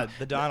Sad. off.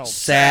 The Donald.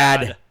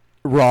 Sad.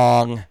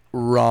 Wrong.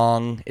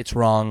 It's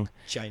wrong.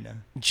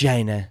 China.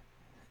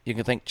 You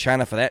can thank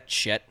China for that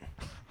shit.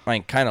 I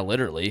mean, kind of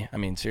literally. I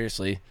mean,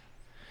 seriously.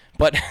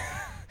 But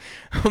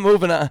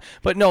moving on.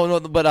 But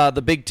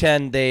the Big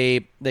Ten,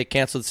 they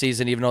canceled the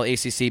season, even though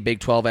ACC, Big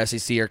 12,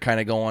 SEC are kind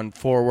of going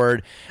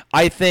forward.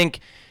 I think,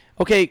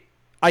 okay,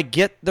 I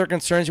get their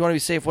concerns. You want to be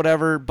safe,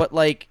 whatever. But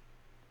like,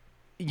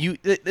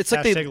 it's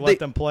like they let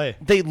them play.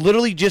 They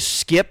literally just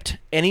skipped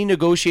any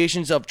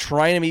negotiations of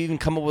trying to even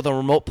come up with a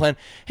remote plan.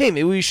 Hey,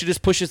 maybe we should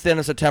just push this to the end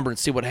of September and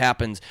see what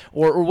happens,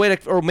 or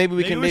wait, or maybe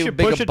we can should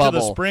make push a it bubble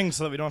to the spring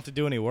so that we don't have to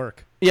do any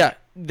work. Yeah,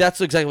 that's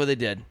exactly what they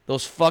did.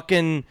 Those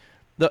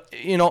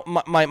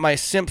my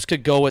simps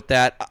could go with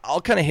that.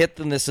 I'll kind of hit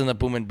them this in the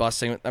boom and bust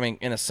thing. I mean,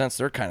 in a sense,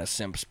 they're kind of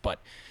simps, but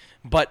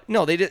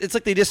no, it's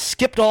like they just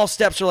skipped all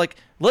steps. They're like,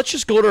 let's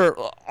just go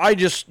to.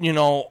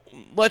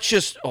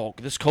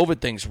 This COVID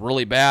thing's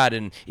really bad,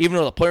 and even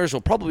though the players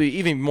will probably be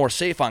even more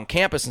safe on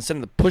campus instead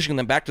of pushing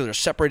them back to their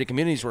separated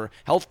communities where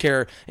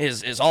healthcare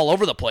is all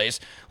over the place,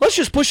 let's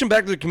just push them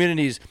back to the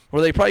communities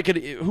where they probably could.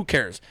 Who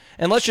cares?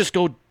 And let's just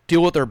go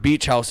deal with our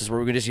beach houses where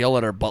we can just yell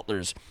at our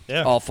butlers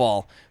all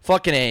fall.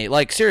 Fucking A.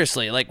 Like,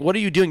 seriously, like, what are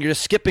you doing? You're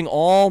just skipping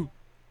all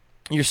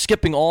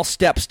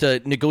steps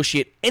to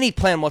negotiate any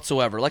plan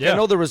whatsoever. Like, I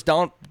know there was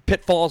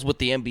pitfalls with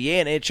the NBA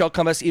and NHL,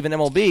 comments, even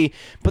MLB,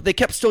 but they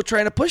kept still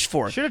trying to push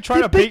for it. Should have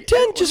tried the Big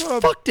Ten just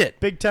fucked it.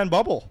 Big Ten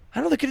bubble.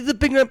 I know they could have did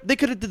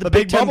the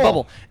Big Ten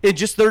bubble in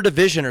just their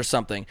division or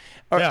something.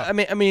 I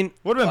mean,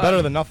 would have been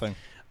better than nothing.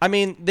 I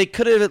mean, they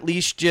could have at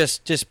least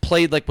just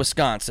played like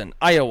Wisconsin,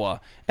 Iowa,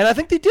 and I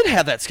think they did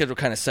have that schedule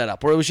kind of set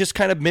up where it was just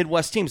kind of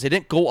Midwest teams. They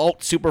didn't go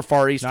out super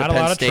far east to Penn State. Not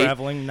a lot of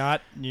traveling. You're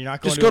not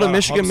going just to go to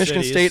Michigan,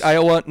 Michigan State,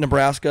 Iowa,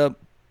 Nebraska.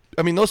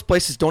 I mean, those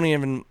places don't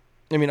even.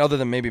 I mean, other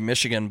than maybe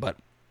Michigan, but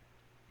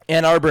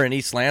Ann Arbor and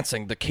East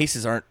Lansing, the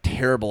cases aren't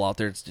terrible out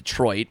there. It's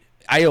Detroit.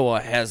 Iowa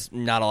has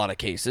not a lot of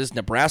cases.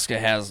 Nebraska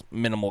has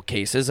minimal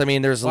cases. I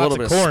mean, there's a little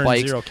bit of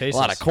spikes, a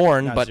lot of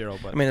corn, but I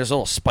mean, there's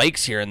little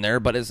spikes here and there.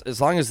 But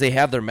as long as they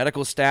have their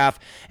medical staff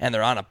and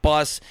they're on a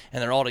bus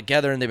and they're all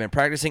together and they've been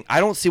practicing, I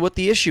don't see what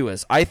the issue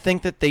is. I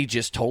think that they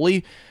just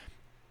totally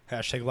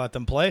hashtag let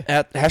them play.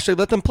 Hashtag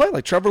let them play.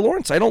 Like Trevor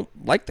Lawrence, I don't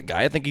like the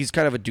guy. I think he's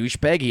kind of a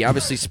douchebag. He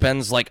obviously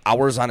spends like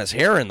hours on his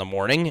hair in the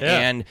morning,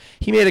 and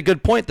he made a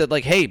good point that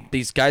like, hey,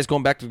 these guys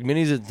going back to the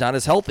communities, it's not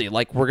as healthy.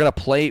 Like, we're gonna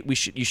play.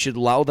 You should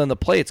allow them to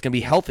play. It's gonna be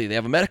healthy. They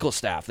have a medical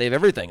staff. They have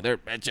everything.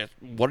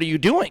 What are you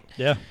doing?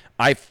 Yeah.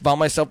 I found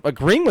myself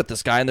agreeing with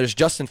this guy, and there's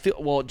Justin Fields.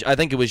 Well, I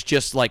think it was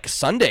just like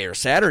Sunday or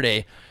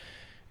Saturday.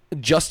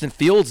 Justin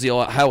Fields, the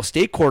Ohio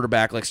State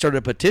quarterback, like started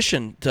a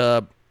petition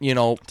to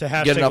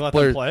hashtag get enough let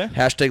players. them play.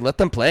 Hashtag let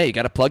them play. You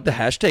got to plug the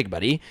hashtag,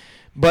 buddy.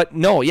 But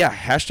no,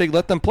 hashtag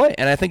let them play.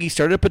 And I think he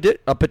started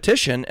a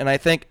petition, and I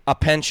think a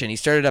pension. He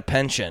started a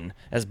pension,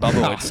 as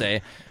Bubba would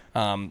say,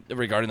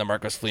 regarding the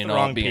Marcus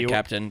Foligno being a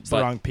captain. It's the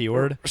wrong P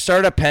word.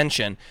 Started a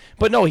pension.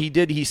 But no, he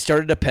did. He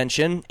started a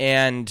pension,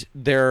 and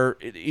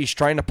he's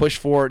trying to push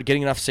for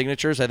getting enough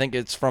signatures. I think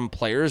it's from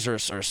players or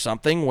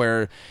something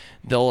where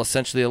they'll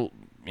essentially,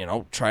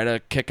 try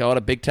to kick out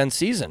a Big Ten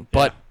season.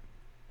 But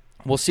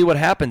we'll see what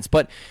happens.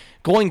 But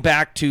going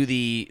back to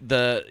the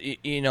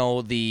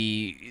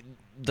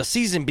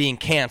season being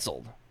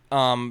canceled,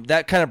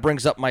 that kind of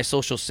brings up my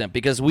social simp,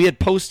 because we had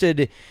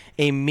posted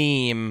a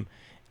meme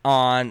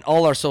on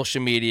all our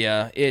social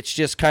media. It's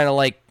just kind of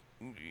like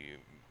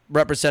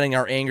representing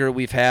our anger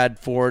we've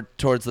had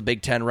towards the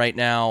Big Ten right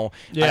now.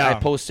 Yeah, I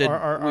posted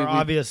our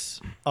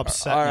obvious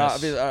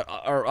upsetness,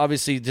 our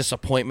obviously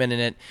disappointment in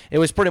it. It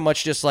was pretty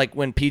much just like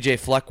when PJ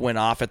Fleck went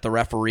off at the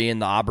referee in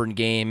the Auburn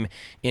game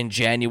in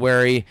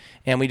January,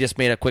 and we just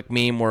made a quick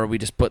meme where we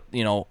just put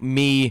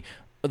me,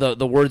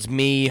 the words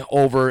 "me"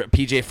 over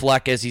PJ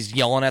Fleck as he's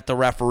yelling at the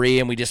referee,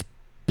 and we just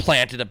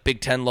planted a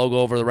Big Ten logo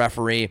over the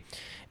referee.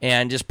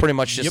 And just pretty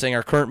much saying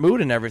our current mood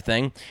and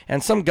everything.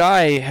 And some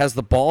guy has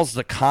the balls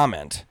to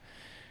comment.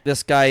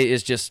 This guy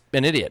is just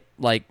an idiot.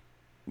 Like,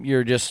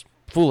 you're just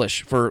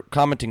foolish for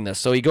commenting this.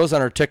 So he goes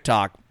on our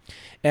TikTok,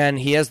 and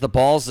he has the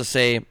balls to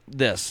say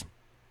this.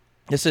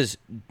 This is,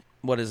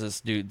 what is this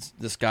dude's?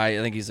 This guy,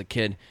 I think he's a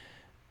kid.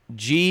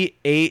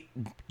 G8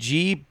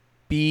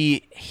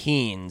 GB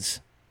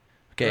Heens.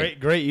 Okay.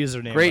 Great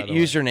username. Great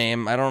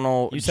username. I don't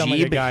know. You sound like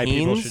a guy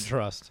people should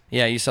trust.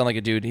 Yeah, you sound like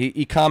a dude.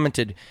 He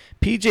commented,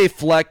 PJ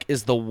Fleck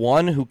is the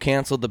one who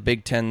canceled the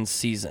Big Ten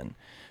season.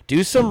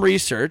 Do some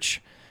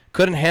research.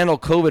 Couldn't handle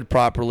COVID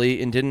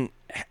properly and didn't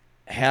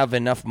have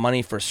enough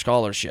money for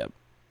scholarship.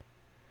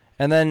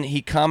 And then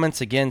he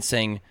comments again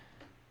saying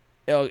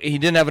he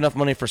didn't have enough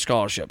money for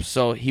scholarships,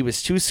 so he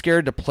was too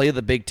scared to play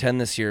the Big Ten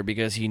this year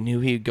because he knew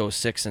he'd go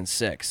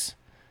 6-6.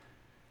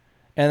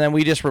 And then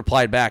we just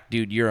replied back,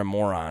 dude, you're a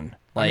moron.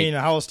 Like, I mean,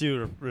 how else do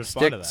you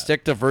respond to that?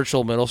 Stick to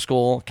virtual middle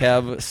school,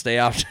 Kev. Stay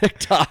off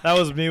TikTok. That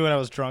was me when I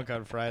was drunk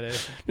on Friday.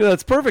 Yeah,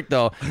 that's perfect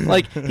though.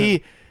 Like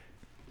he,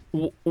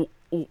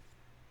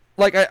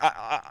 like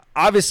I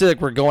obviously,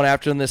 like, we're going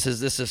after him. This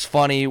is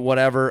funny,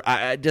 whatever.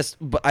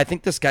 But I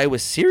think this guy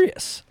was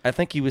serious. I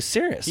think he was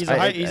serious. He's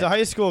a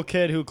high school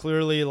kid who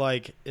clearly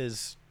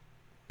is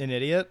an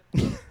idiot.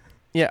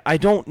 Yeah, I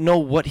don't know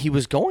what he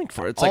was going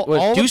for. It's like,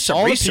 do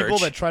some research. All the people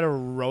that try to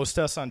roast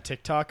us on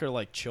TikTok are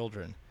like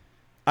children.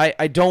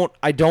 I don't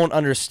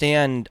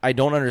understand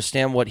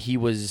what he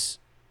was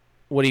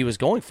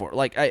going for.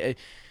 Like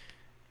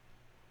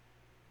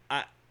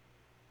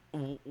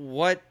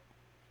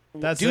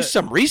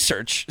some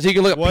research so you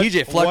can look up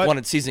PJ Fleck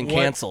wanted season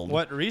canceled.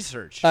 What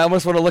research? I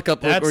almost want to look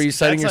up. Were you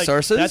citing your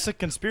sources? That's a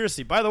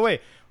conspiracy. By the way,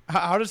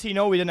 how does he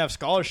know we didn't have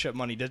scholarship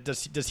money?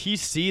 Does he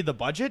see the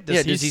budget?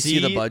 Does he see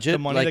the budget? The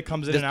money that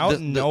comes in and out,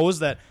 and knows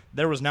that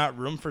there was not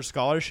room for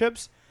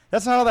scholarships?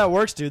 That's not how that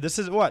works, dude. This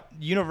is what?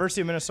 University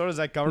of Minnesota, is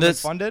that government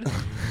funded?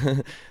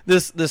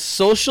 this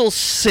social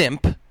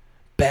simp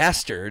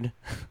bastard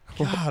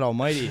God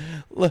almighty.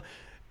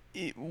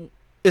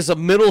 is a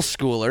middle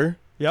schooler.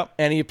 Yep.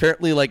 And he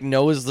apparently like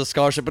knows the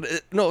scholarship, but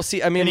no.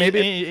 See, I mean, And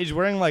maybe he's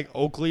wearing like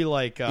Oakley,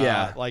 like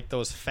Yeah. like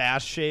those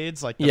fast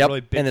shades, like the Yep, really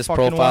big in his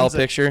fucking profile ones that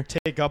picture.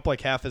 take up like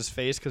half his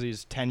face because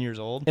he's 10 years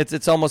old.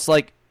 it's almost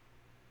like,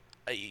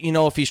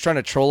 if he's trying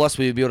to troll us,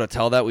 we would be able to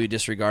tell that we would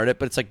disregard it.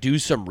 But it's like, do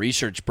some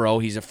research, bro.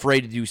 He's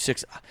afraid to do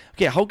 6.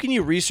 Okay, how can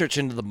you research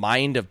into the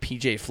mind of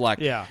PJ Fleck?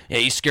 Yeah.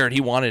 He's scared.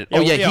 He wanted it.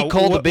 He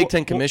called the Big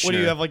Ten commissioner. What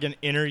do you have, like an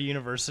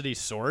inter-university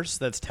source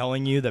that's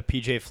telling you that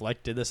PJ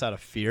Fleck did this out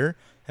of fear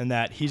and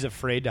that he's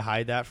afraid to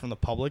hide that from the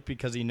public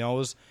because he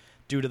knows,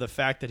 due to the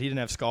fact that he didn't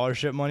have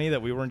scholarship money,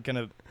 that we weren't going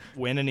to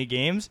win any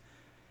games?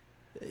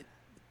 It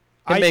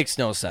makes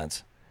no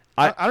sense.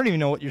 I don't even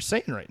know what you're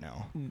saying right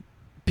now.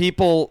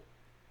 People,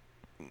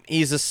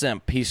 he's a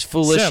simp. He's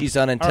foolish. Simp. He's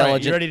unintelligent. All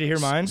right, you ready to hear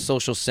mine?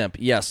 Social simp.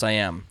 Yes, I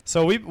am.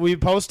 So we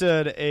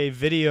posted a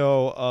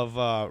video of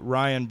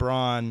Ryan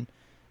Braun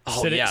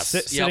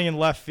sitting in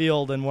left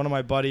field, and one of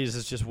my buddies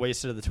is just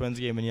wasted at the Twins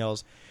game and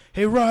yells,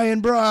 "Hey,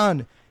 Ryan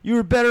Braun, you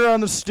were better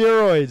on the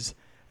steroids."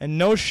 And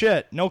no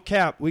shit, no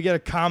cap, we get a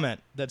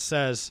comment that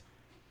says,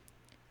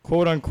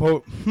 quote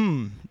unquote,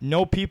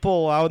 no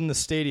people allowed in the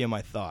stadium,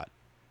 I thought.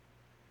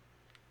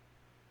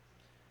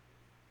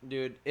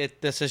 Dude,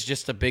 this is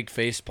just a big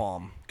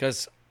facepalm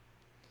because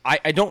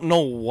I don't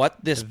know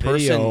what this The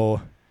person.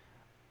 video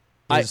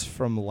is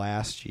from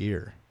last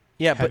year.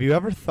 Yeah, Have but you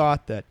ever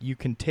thought that you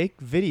can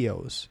take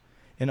videos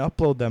and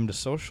upload them to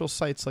social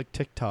sites like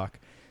TikTok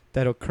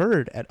that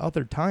occurred at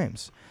other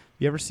times?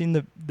 You ever seen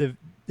the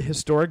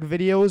historic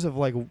videos of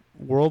like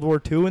World War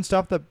II and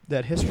stuff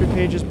that history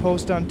pages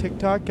post on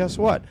TikTok? Guess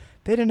what?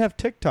 They didn't have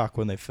TikTok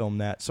when they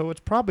filmed that, so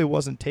it probably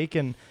wasn't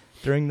taken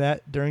during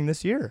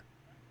this year.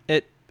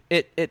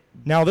 it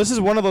Now, this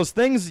is one of those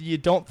things you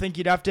don't think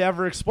you'd have to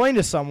ever explain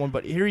to someone,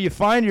 but here you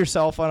find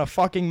yourself on a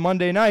fucking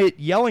Monday night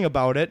yelling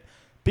about it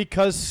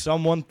because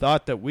someone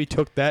thought that we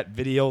took that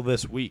video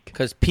this week.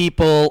 because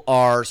people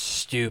are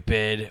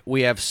stupid.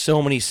 We have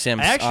so many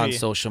simps on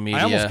social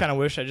media. I almost kind of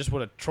wish I just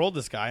would have trolled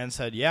this guy and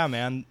said, yeah,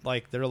 man,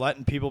 like they're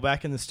letting people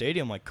back in the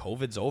stadium, like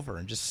COVID's over.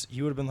 And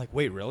he would have been like,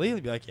 wait, really?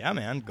 He'd be like, yeah,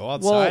 man, go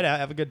outside,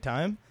 have a good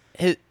time.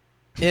 his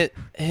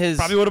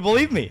Probably would have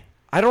believed me.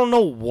 I don't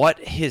know what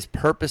his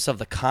purpose of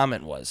the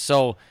comment was.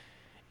 So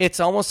it's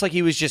almost like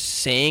he was just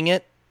saying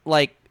it.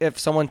 Like if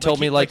someone told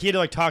me he had to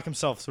like talk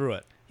himself through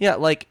it. yeah,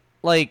 like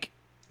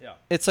Yeah.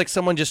 it's like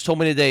someone just told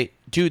me today,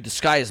 dude, the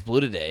sky is blue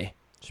today.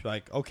 Just be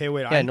like, okay,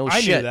 wait, Yeah, I no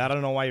knew shit. that. I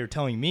don't know why you're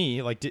telling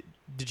me. Like,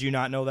 did you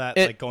not know that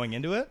like going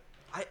into it?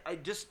 I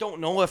just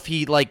don't know if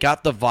he like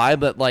got the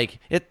vibe that like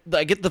it.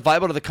 I get the vibe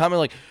out of the comment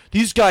like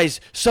these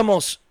guys somehow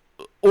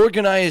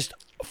organized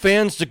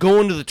fans to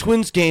go into the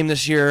Twins game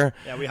this year,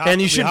 Yeah,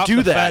 and you shouldn't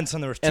do that. Fence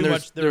and there was too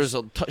much. There's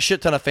a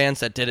shit ton of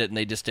fans that did it and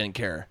they just didn't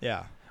care.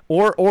 Yeah.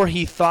 Or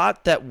he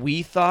thought that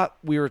we thought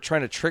we were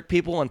trying to trick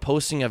people and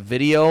posting a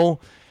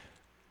video.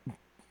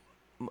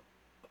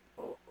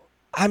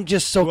 I'm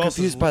just so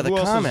confused by the who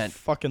else comment. is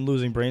fucking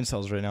losing brain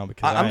cells right now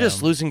because I'm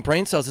just losing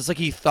brain cells. It's like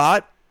he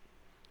thought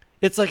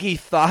we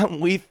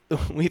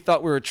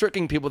thought we were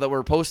tricking people that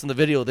were posting the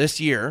video this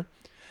year.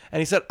 And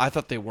he said, I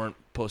thought they weren't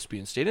supposed to be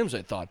in stadiums.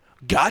 I thought,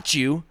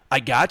 I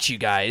got you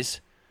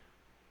guys.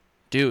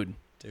 Dude,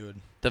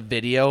 the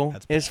video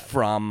is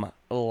from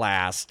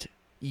last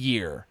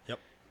year. Yep.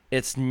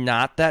 It's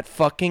not that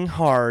fucking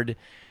hard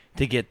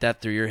to get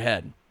that through your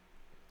head.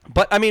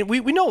 But, I mean, we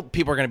know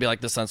people are going to be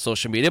like this on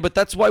social media, but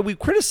that's why we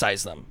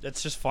criticize them.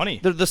 It's just funny.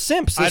 They're the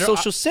simps, the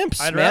social simps,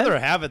 I'd man. rather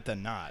have it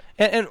than not.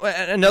 And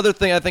another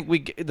thing, I think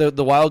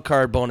the wild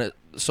card bonus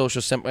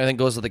social simp, I think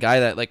goes to the guy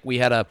that, like,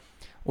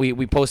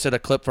 we posted a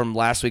clip from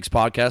last week's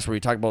podcast where we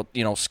talked about,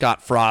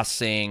 Scott Frost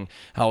saying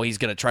how he's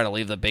going to try to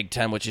leave the Big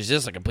Ten, which is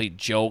just a complete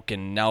joke.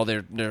 And now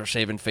they're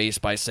saving face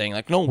by saying,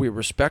 like, no, we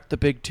respect the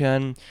Big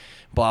Ten,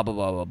 blah, blah,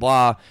 blah, blah,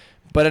 blah.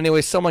 But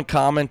anyway, someone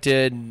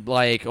commented,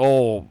 like,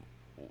 oh,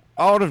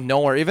 out of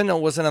nowhere, even though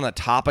it wasn't on the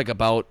topic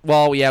about,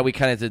 well, yeah, we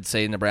kind of did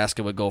say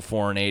Nebraska would go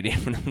 4-8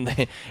 even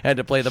they had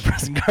to play the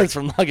prison guards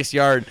from Longest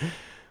Yard.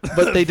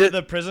 But they did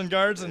the prison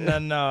guards and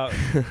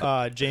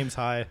then James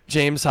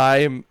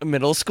High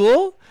Middle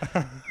School.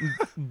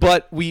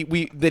 But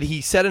that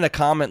he said in a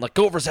comment like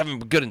Gophers haven't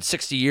been good in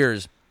 60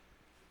 years.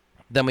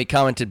 Then we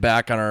commented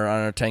back on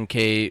our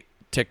 10K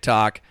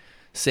TikTok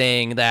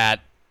saying that,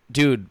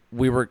 dude,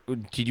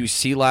 did you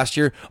see last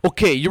year?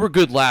 Okay, you were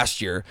good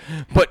last year.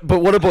 But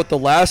what about the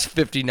last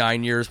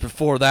 59 years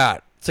before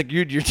that? It's like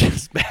you're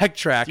just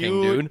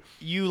backtracking, dude.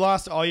 You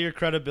lost all your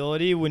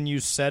credibility when you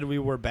said we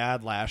were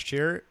bad last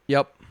year.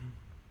 Yep.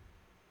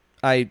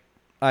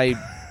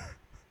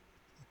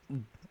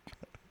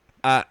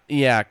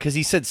 Yeah, because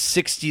he said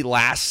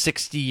last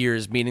 60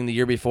 years, meaning the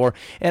year before,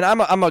 and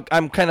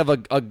I'm kind of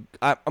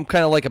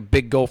like a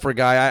big Gopher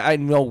guy. I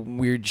know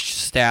weird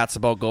stats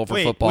about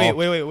Gopher football.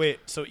 Wait.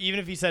 So even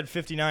if he said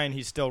 59,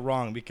 he's still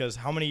wrong because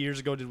how many years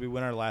ago did we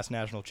win our last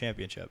national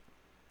championship?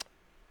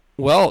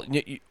 Well,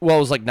 it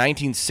was like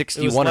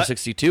 1961 or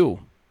 62.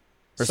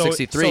 or So-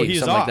 63, so he's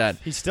something off. like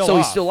that. He's still so off.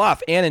 he's still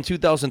off. And in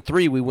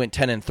 2003, we went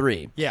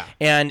 10-3. Yeah.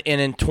 And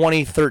in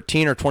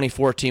 2013 or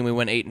 2014, we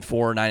went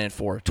 8-4,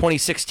 9-4.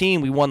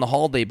 2016, we won the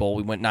Holiday Bowl.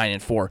 We went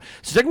 9-4.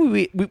 So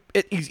technically,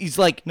 he's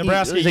like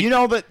Nebraska, he's like, you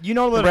know that if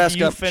Nebraska,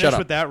 you shut finish up.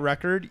 with that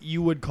record,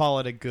 you would call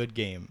it a good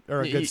game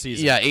or a good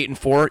season. Yeah,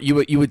 8-4.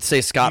 You would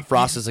say Scott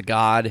Frost is a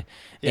god,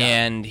 Yeah.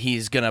 and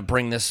he's gonna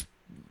bring this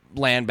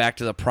land back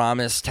to the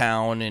promised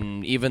town.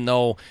 And even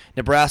though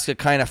Nebraska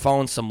kind of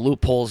found some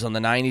loopholes in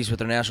the 90s with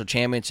their national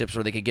championships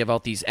where they could give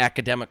out these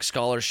academic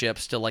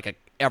scholarships to like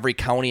every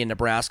county in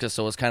Nebraska,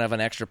 so it was kind of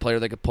an extra player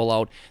they could pull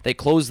out, they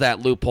closed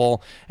that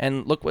loophole.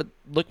 And look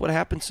what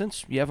happened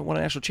since you haven't won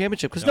a national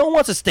championship, because no one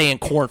wants to stay in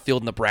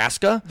Cornfield,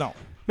 Nebraska. No. I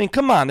mean,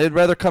 come on, they'd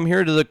rather come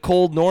here to the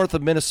cold north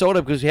of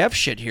Minnesota because we have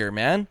shit here,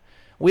 man.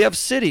 We have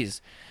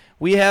cities.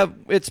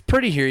 It's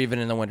pretty here even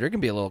in the winter. It can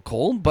be a little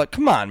cold, but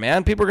come on,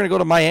 man. People are going to go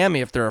to Miami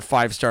if they're a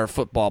 5-star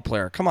football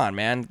player. Come on,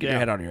 man. Get your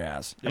head out of your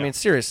ass. I mean,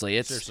 seriously.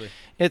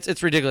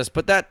 It's ridiculous.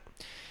 But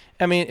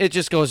it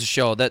just goes to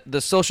show that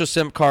the social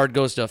SIM card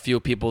goes to a few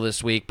people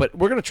this week, but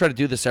we're going to try to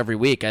do this every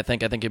week. I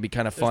think it'd be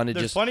kind of fun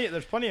There's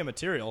plenty of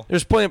material.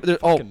 There's plenty.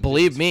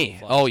 Believe me.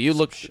 fruit Oh, flies you and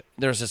look. shit.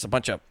 There's just a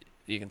bunch of.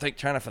 You can thank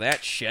China for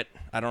that shit.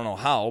 I don't know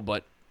how,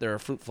 but there are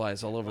fruit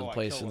flies all over the I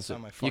place. killed And what's so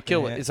on my you fucking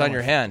kill it. hand. It's on On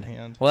your my hand. fucking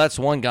hand. Well, that's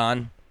one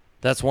gone.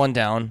 That's one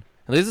down.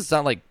 At least it's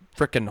not like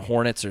frickin'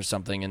 hornets or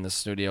something in the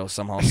studio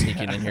somehow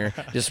sneaking in here,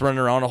 just running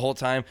around the whole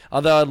time.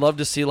 Although I'd love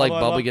to see like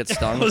Bubba get I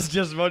stung. was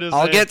just about to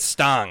I'll say, get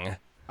stung.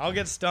 I'll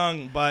get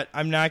stung, but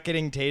I'm not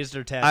getting tased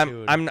or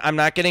tattooed. I'm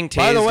not getting tased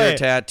By the way, or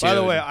tattooed. By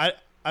the way,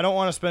 I don't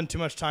want to spend too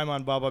much time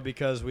on Bubba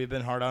because we've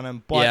been hard on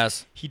him. But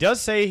Yes. he does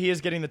say he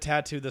is getting the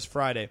tattoo this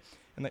Friday.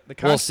 And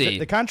We'll see.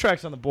 The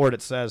contract's on the board.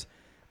 It says,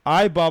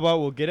 I, Bubba,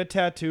 will get a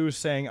tattoo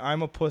saying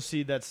I'm a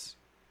pussy that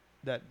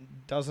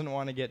doesn't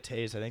want to get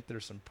tased. I think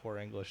there's some poor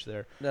English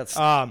there. That's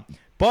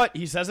But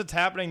he says it's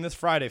happening this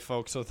Friday,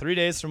 folks. So 3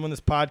 days from when this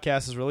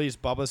podcast is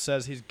released, Bubba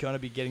says he's going to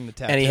be getting the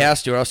tattoo. and he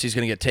has to, or else he's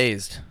gonna get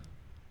tased.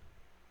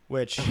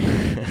 Which is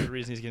the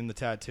reason he's getting the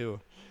tattoo.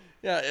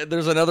 Yeah,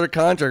 there's another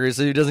contractor who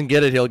said if he doesn't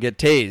get it, he'll get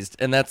tased,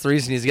 and that's the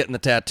reason he's getting the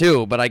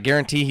tattoo. But I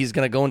guarantee he's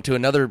going to go into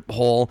another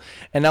hole,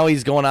 and now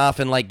he's going off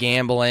and like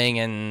gambling,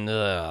 and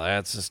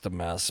that's just a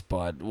mess.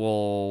 But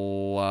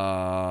we'll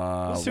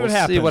See we'll what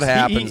happens. see what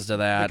happens The to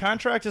that.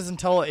 contract is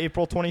until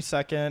April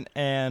 22nd,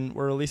 and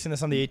we're releasing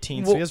this on the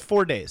 18th, so Well- he has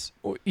 4 days.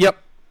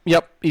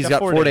 Yep. He's Got got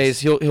 4 4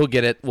 days. days. He'll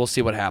get it. We'll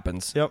see what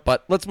happens. Yep.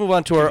 But let's move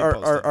on to Keep me our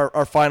posted.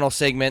 our final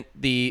segment,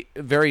 the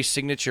very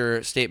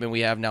signature statement we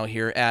have now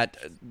here at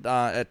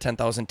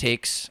 10,000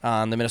 Takes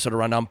on the Minnesota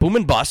Rundown. Boom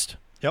and bust.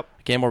 Yep.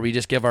 A game where we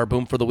just give our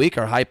boom for the week,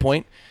 our high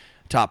point,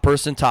 top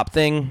person, top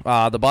thing,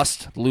 the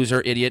bust,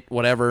 loser, idiot,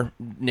 whatever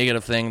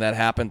negative thing that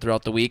happened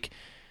throughout the week.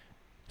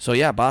 So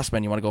yeah,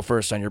 Bossman, you want to go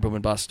first on your boom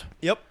and bust?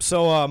 Yep.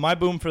 So my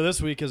boom for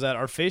this week is that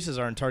our faces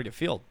are in Target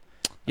Field.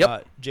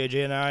 Yep.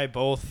 JJ and I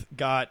both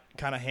got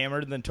kind of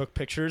hammered and then took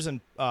pictures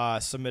and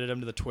submitted them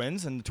to the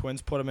Twins, and the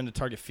Twins put them into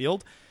Target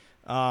Field.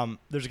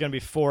 There's going to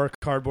be 4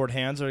 cardboard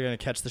hands that are going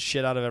to catch the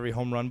shit out of every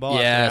home run ball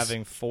Yes. after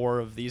having 4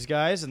 of these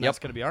guys, and Yep. that's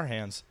going to be our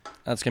hands.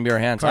 That's gonna be our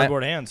hands.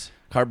 Cardboard hands.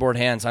 Cardboard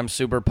hands. I'm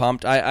super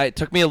pumped. It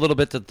took me a little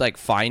bit to like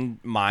find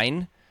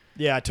mine.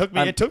 Yeah, it took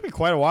me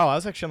quite a while. I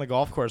was actually on the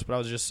golf course, but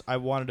I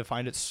wanted to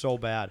find it so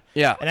bad.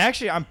 Yeah. And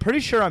actually, I'm pretty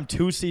sure I'm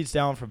 2 seats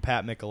down from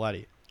Pat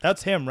Micheletti.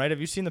 That's him, right?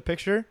 Have you seen the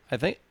picture? I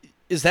think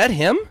is that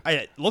him?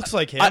 It looks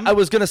like him. I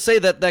was gonna say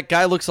that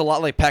guy looks a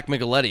lot like Pat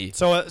Micheletti.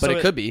 But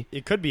it could be.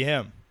 It could be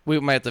him. We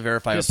might have to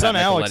verify. His with son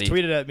Pat Alex Micheletti.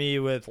 tweeted at me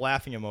with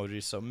laughing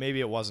emojis, so maybe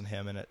it wasn't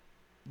him, and it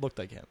looked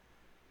like him.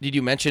 Did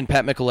you mention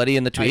Pat Micheletti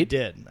in the tweet? I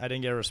did. I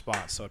didn't get a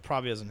response, so it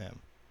probably isn't him.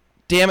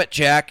 Damn it,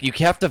 Jack! You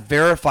have to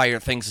verify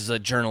your things as a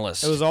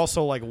journalist. It was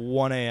also like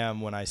 1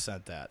 a.m. when I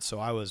sent that, so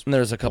I was. And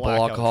there's a couple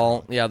blackout alcohol.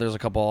 drunk. Yeah, there's a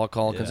couple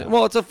alcohol. Yeah.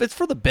 Well, it's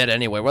for the bit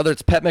anyway. Whether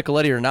it's Pat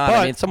Micheletti or not,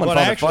 I mean, someone but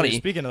found actually, it funny.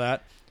 Speaking of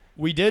that,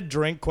 we did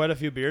drink quite a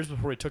few beers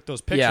before we took those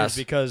pictures Yes.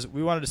 because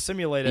we wanted to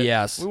simulate it.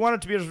 Yes. We wanted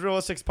it to be as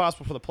realistic as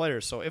possible for the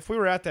players. So if we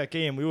were at that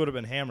game, we would have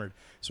been hammered.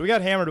 So we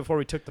got hammered before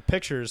we took the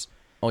pictures.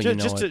 Oh, you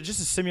know it. just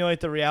to simulate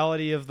the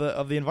reality of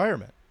the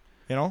environment.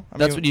 You know,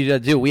 That's what you got to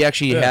do. We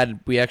actually Yeah.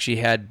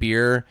 had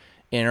beer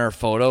in our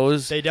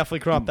photos. They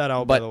definitely cropped that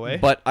out, by the way.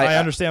 but I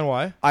understand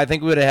why. I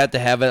think we would have had to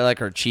have it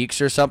like our cheeks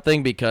or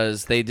something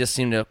because they just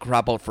seem to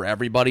crop out for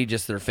everybody,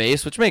 just their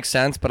face, which makes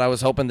sense. But I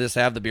was hoping to just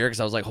have the beer because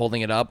I was like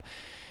holding it up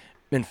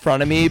in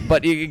front of me.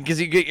 But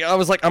I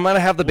was like, I'm gonna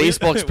have the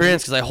baseball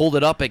experience because I hold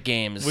it up at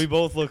games. We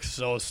both look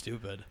so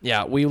stupid.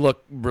 Yeah, we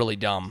look really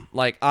dumb.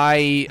 Like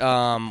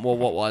well,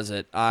 what was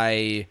it?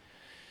 I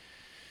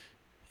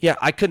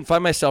couldn't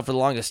find myself for the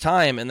longest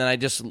time, and then I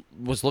just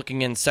was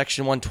looking in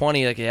section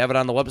 120, like you have it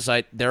on the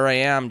website. There I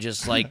am,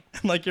 just like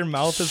Like your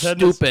mouth is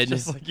heading stupid.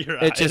 just like your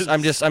It's just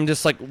eyes. I'm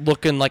just like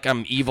looking like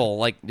I'm evil,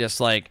 like just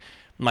like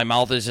my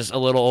mouth is just a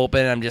little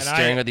open. I'm just And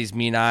staring at these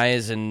mean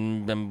eyes,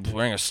 and I'm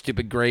wearing a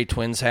stupid gray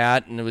Twins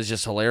hat, and it was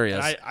just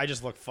hilarious. And I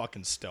just look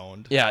fucking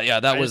stoned.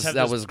 yeah, that I was just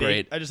have this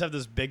great. I just have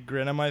this big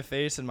grin on my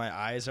face, and my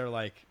eyes are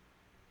like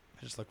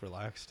I just look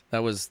relaxed.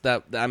 That was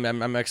that.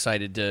 I'm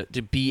excited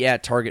to be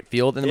at Target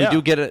Field, and then Yeah.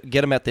 we do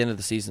get them at the end of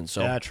the season.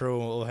 So Yeah, true.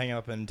 We'll hang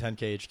up in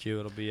 10K HQ.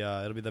 It'll be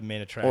the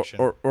main attraction.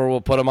 or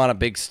we'll put them on a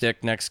big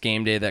stick next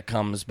game day that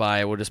comes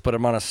by. We'll just put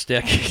them on a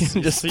stick.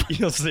 just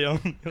you'll see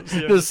them.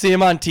 just see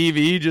them on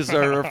TV. Just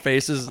our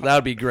faces. That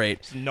would be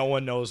great. No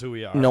one knows who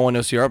we are. No one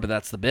knows who you are, but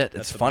that's the bit.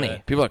 That's It's the funny.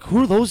 bit. People are like,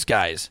 who are those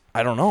guys?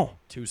 I don't know.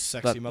 Two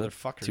sexy The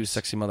motherfuckers. Two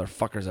sexy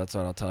motherfuckers. That's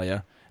what I'll tell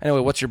you. Anyway,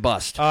 what's your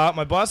bust?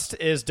 My bust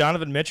is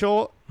Donovan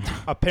Mitchell.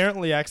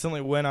 Apparently,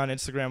 accidentally went on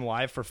Instagram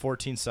Live for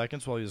 14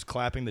 seconds while he was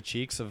clapping the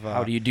cheeks of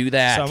How do you do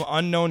that? some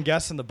unknown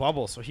guest in the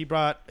bubble. So he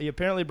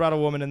apparently brought a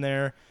woman in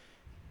there.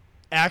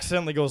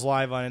 Accidentally goes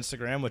live on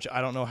Instagram, which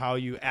I don't know how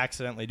you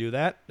accidentally do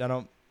that.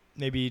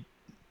 Maybe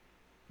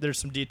there's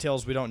some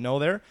details we don't know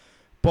there,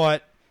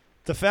 but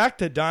the fact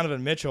that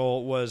Donovan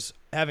Mitchell was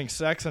having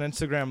sex on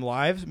Instagram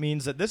Live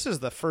means that this is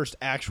the first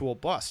actual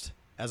bust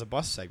as a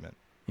bust segment.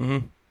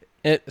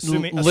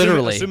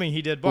 Assuming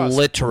he did bust.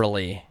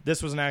 Literally.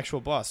 This was an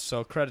actual bust,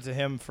 so credit to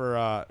him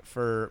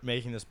for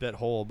making this bit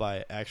whole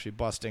by actually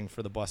busting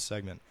for the bust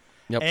segment.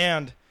 Yep.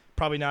 And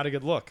probably not a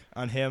good look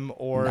on him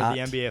or Not. the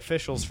NBA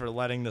officials for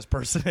letting this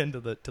person into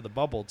the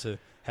bubble to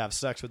have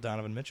sex with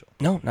Donovan Mitchell.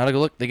 No, not a good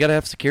look. They got to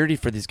have security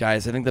for these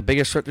guys. I think the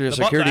biggest threat to their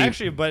security.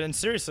 Actually, but in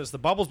seriousness, the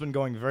bubble's been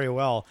going very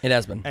well. It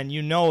has been. And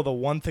the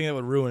one thing that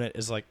would ruin it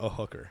is like a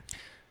hooker.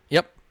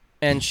 Yep.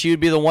 And she would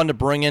be the one to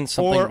bring in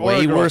something Or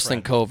way a worse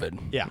than girlfriend.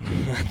 COVID. Yeah.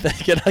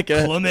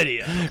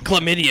 Chlamydia.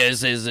 Chlamydia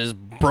is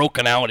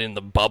broken out in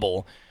the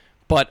bubble.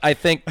 But I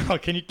think Oh,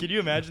 can you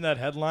imagine that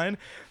headline?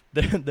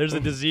 There's a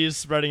disease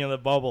spreading in the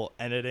bubble,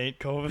 and it ain't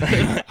COVID.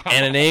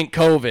 and it ain't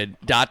COVID, ...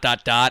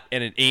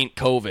 and it ain't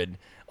COVID.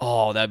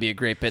 Oh, that'd be a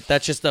great bit.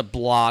 That's just a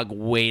blog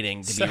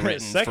waiting to be written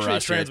for Sexually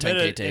us here at 10K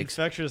transmitted Takes.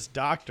 infectious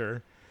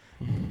doctor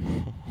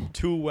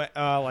to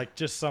like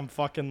just some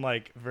fucking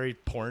like very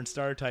porn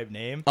star type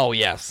name Oh,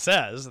 yes.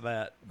 says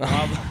that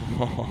Bob,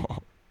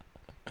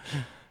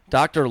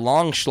 Dr.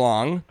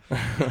 Longschlong.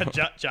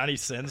 Johnny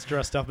Sins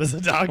dressed up as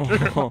a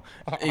doctor.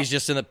 He's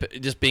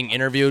just being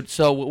interviewed.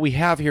 So what we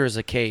have here is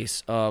a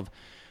case of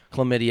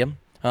chlamydia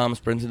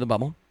spreading through the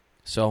bubble.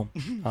 So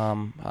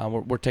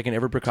we're taking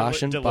every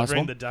precaution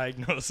delivering possible. the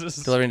diagnosis.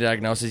 Delivering the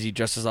diagnosis. He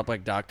dresses up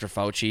like Dr.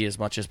 Fauci as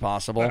much as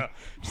possible.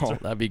 Oh,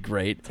 that'd be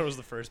great. Throws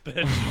the first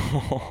pitch.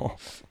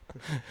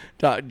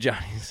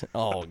 Johnny's.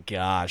 Oh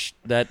gosh,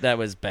 that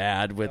was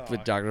bad with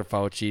Dr.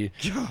 Fauci.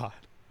 God,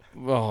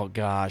 Oh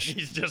gosh,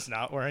 he's just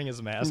not wearing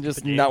his mask. just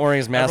at the game. not wearing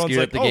his mask Everyone's here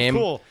like, at the oh, game.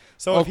 Cool.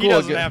 So Oh, if he cool,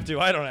 doesn't good. have to,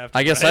 I don't have to.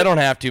 I guess right? I don't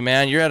have to,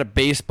 man. You're at a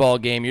baseball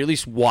game. You're at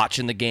least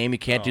watching the game. You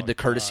can't do Oh, the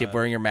courtesy of God.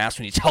 wearing your mask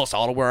when you tell us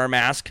all to wear our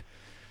mask.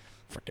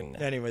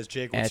 Freaking. Anyways,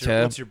 Jake,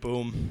 Atta. what's your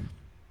boom?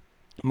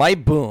 My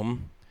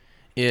boom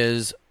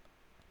is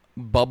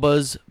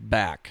Bubba's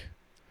back.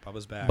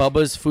 Bubba's back.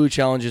 Bubba's food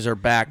challenges are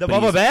back. the but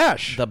Bubba he's-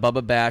 Bash. The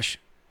Bubba Bash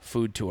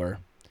food tour.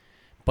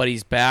 But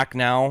he's back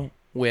now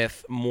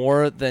with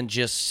more than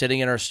just sitting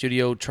in our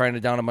studio trying to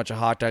down a bunch of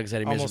hot dogs that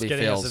he Almost miserably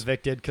getting us fails.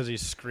 evicted because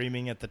he's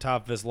screaming at the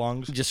top of his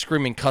lungs. Just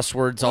screaming cuss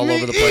words all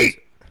over the place.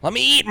 Let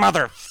me eat,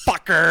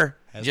 motherfucker.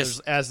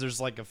 As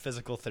there's like a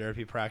physical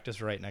therapy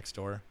practice right next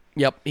door.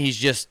 Yep, he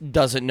just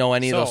doesn't know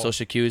any of those So-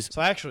 social cues. So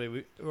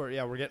actually, we're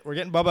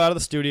getting Bubba out of the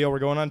studio. We're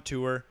going on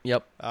tour.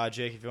 Yep.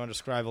 Jake, if you want to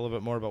describe a little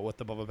bit more about what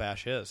the Bubba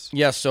Bash is.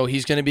 Yes, so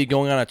he's going to be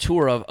going on a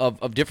tour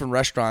of different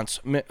restaurants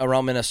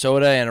around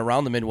Minnesota and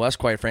around the Midwest,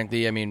 quite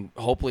frankly. I mean,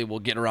 hopefully we'll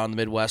get around the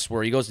Midwest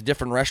where he goes to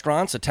different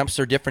restaurants, attempts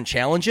their different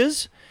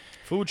challenges.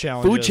 Food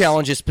challenges. Food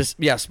challenges,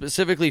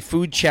 specifically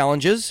food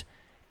challenges,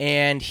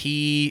 and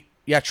he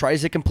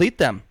tries to complete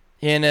them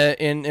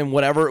in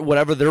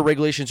whatever their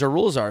regulations or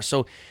rules are.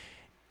 So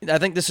I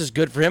think this is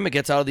good for him. It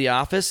gets out of the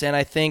office, and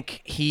I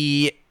think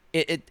he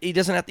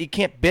doesn't have to, he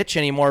can't bitch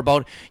anymore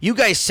about you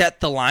guys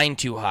set the line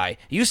too high.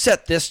 You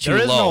set this too low.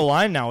 There is no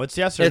line now. It's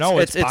yes or no.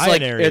 It's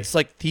binary. It's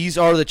like these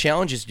are the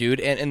challenges,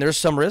 dude, and there's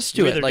some risk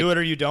to you it. either Like, do it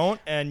or you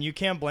don't, and you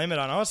can't blame it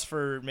on us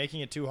for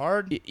making it too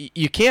hard.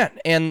 you can't,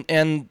 and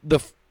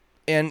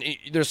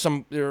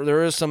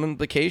there is some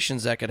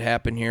implications that could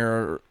happen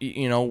here,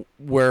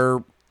 where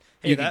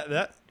Hey,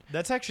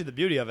 that's actually the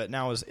beauty of it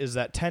now is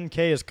that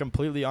 10K is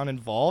completely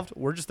uninvolved.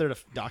 We're just there to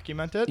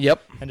document it.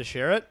 Yep. And to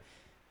share it.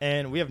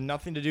 And we have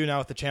nothing to do now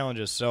with the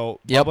challenges. So,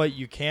 Yep. Bubba,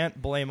 you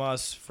can't blame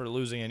us for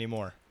losing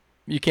anymore.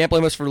 You can't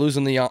blame us for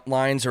losing the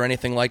lines or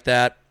anything like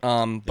that.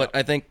 But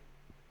I think,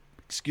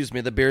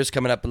 the beer's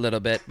coming up a little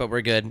bit, but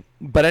we're good.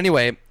 But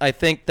anyway, I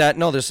think that,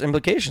 there's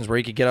implications where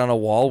he could get on a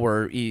wall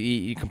where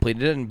he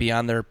completed it and be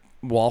on their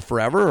wall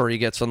forever, or he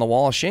gets on the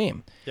wall of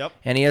shame. Yep.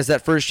 And he has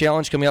that first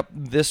challenge coming up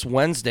this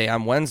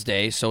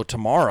Wednesday, so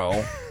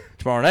tomorrow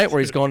night, where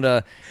he's going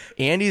to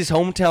Andy's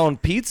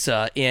Hometown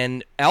Pizza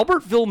in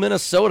Albertville,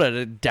 Minnesota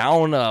to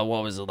down,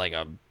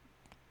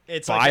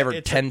 It's 5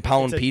 or 10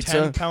 pound pizza.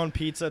 10-pound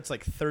pizza. It's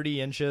like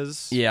 30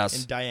 inches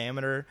Yes. in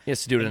diameter. He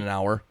has to do it in an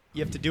hour.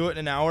 You have to do it in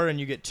an hour, and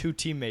you get 2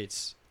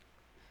 teammates.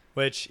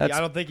 Which I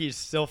don't think he's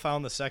still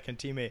found the second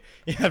teammate.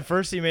 At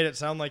first, he made it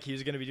sound like he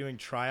was going to be doing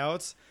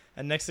tryouts,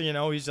 And next thing you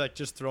know, he's like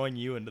just throwing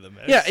you into the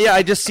mix. Yeah.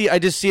 I just see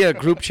a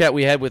group chat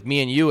we had with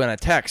me and you and a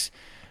text.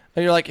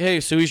 And you're like, hey,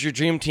 so who's your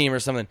dream team or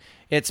something?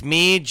 It's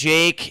me,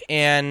 Jake,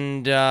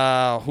 and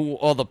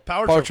the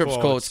Power Trips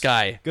quotes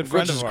guy. Good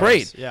friend which of is ours.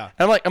 great. Yeah.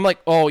 And I'm like,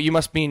 oh, you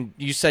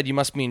said you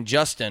must mean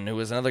Justin, who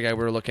was another guy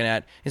we were looking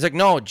at. He's like,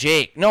 no,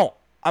 Jake. No.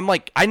 I'm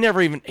like, he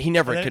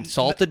never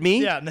consulted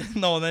me. Yeah, and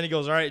then he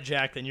goes, all right,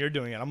 Jack, then you're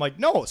doing it. I'm like,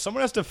 no,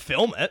 someone has to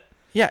film it.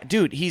 Yeah,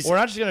 dude, We're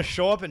not just going to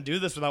show up and do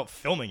this without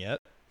filming it.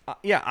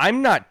 Yeah,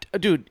 I'm not,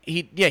 dude.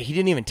 He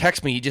didn't even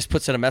text me. He just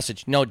puts in a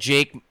message. No,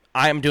 Jake,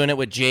 I'm doing it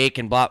with Jake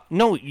and blah.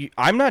 No,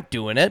 I'm not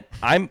doing it.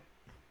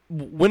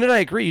 When did I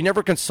agree? You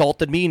never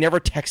consulted me. You never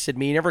texted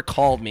me. You never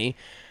called me.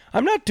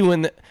 I'm not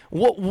doing that.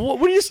 What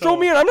do you just throw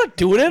me in? I'm not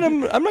doing it.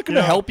 I'm not going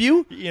to help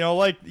you.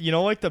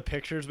 Like the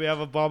pictures we have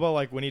of Bubba,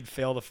 like when he'd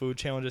fail the food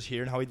challenges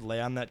here and how he'd lay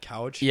on that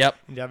couch. Yep.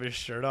 He'd have his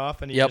shirt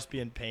off and he'd Yep. just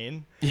be in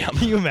pain. Yep.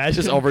 Can you imagine?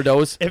 Just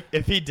overdose.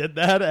 If he did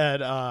that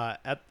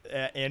at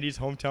Andy's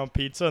Hometown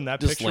Pizza and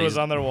that Just picture was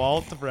lazy. on their wall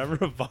forever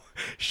of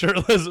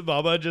shirtless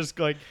Bubba just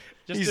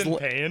He's in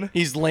pain.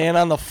 He's laying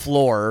on the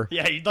floor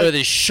Yeah, he'd with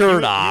his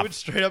shirt He off. would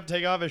straight up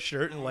take off his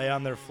shirt and lay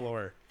on their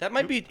floor. That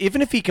might be,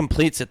 even if he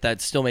completes it,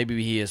 that's still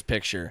maybe his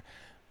picture.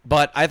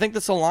 But I think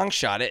that's a long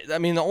shot. The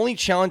only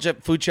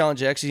food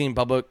challenge I actually seen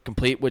Bubba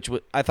complete, which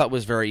I thought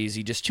was very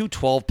easy, just 2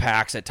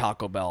 12-packs at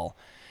Taco Bell.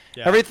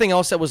 Yeah. Everything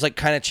else that was like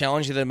kind of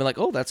challenging, that I'd be like,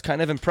 oh, that's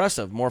kind of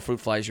impressive. More fruit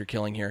flies you're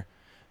killing here.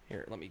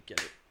 Here, let me get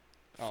it.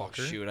 Oh,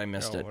 Fucker. shoot, I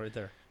missed it. Right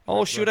there.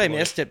 Oh, shoot, I below-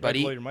 missed it, buddy.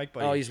 Right below your mic,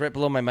 buddy. Oh, he's right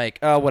below my mic.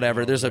 Oh,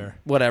 whatever. There's there.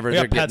 whatever. We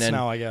They're got pets getting in.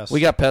 now, I guess.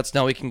 We got pets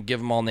now. We can give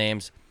them all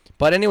names.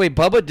 But anyway,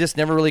 Bubba just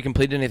never really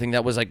completed anything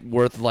that was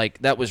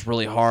that was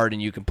really hard,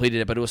 and you completed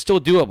it, but it was still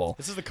doable.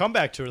 This is the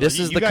comeback tour. This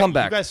is the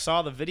comeback. You guys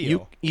saw the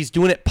video. He's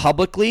doing it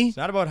publicly. It's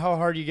not about how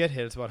hard you get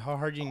hit. It's about how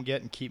hard you can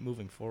get and keep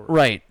moving forward.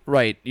 Right.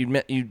 You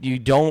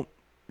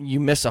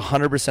miss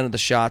 100% of the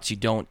shots you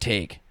don't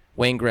take.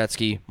 Wayne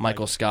Gretzky,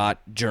 Michael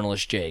Scott,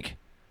 journalist Jake.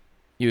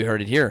 You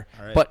heard it here.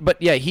 All right.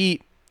 But yeah,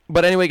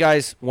 But anyway,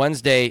 guys,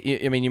 Wednesday,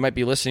 you might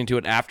be listening to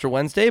it after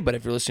Wednesday, but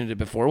if you're listening to it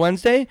before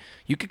Wednesday,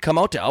 you could come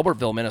out to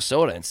Albertville,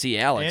 Minnesota, and see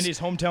Alex. Andy's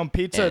Hometown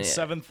Pizza And- at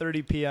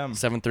 7:30 p.m.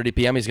 7:30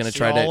 p.m. He's going to See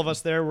try all to. of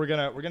us there. We're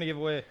gonna give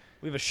away.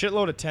 We have a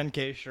shitload of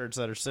 10K shirts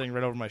that are sitting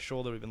right over my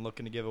shoulder. We've been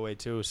looking to give away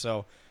too.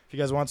 So if you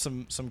guys want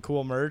some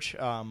cool merch,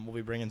 we'll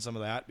be bringing some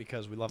of that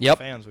because we love Yep.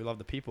 the fans. We love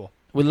the people.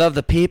 We love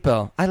the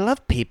people. I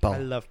love people. I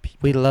love people.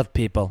 We love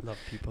people. Love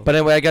people. But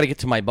anyway, I got to get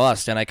to my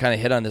bust, and I kind of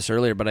hit on this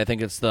earlier, but I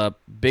think it's the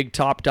big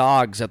top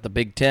dogs at the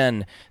Big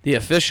Ten, the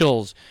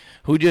officials,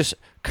 who just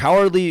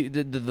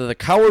the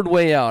coward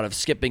way out of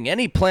skipping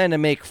any plan to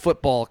make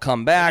football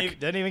come back.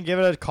 Didn't even give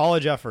it a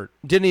college effort,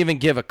 Didn't even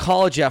give a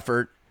college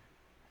effort.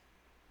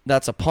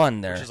 That's a pun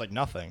there. which is like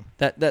nothing.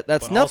 That's but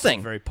also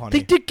nothing. very punny.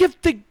 They did give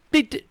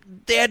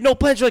they had no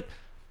plans. They're like,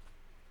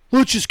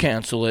 let's just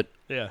cancel it.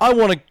 Yeah. I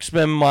want to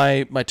spend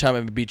my time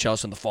at the beach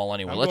house in the fall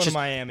anyway. I'm let's going to just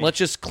Miami. let's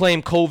just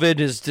claim COVID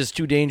is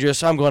too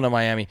dangerous. I'm going to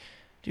Miami.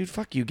 Dude,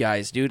 fuck you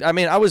guys, dude.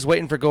 I was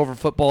waiting for Gopher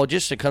football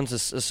just to come to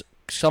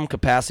some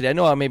capacity. I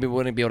know I maybe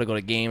wouldn't be able to go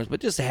to games,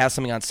 but just to have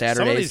something on Saturdays.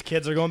 Some of these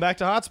kids are going back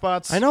to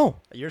hotspots. I know.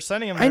 You're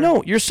sending them. I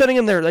know. You're sending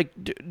them there, like,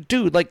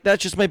 dude. Like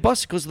that's just my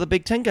bus because of the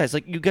Big Ten guys.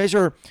 Like you guys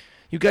are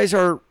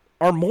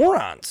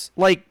morons.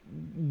 Like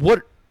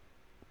what?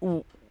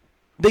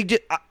 They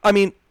did. I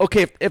mean,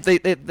 okay.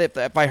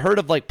 If I heard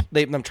of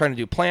them trying to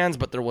do plans,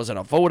 but there wasn't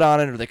a vote on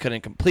it, or they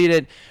couldn't complete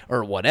it,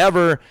 or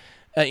whatever.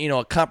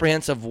 A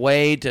comprehensive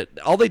way to.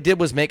 All they did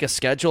was make a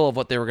schedule of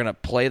what they were going to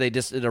play. They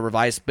just did a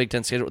revised Big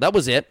Ten schedule. That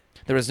was it.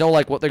 There was no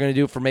what they're going to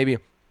do for maybe.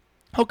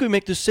 How can we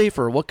make this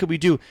safer? What could we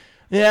do?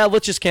 Yeah,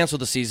 let's just cancel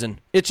the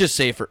season. It's just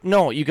safer.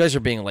 No, you guys are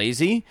being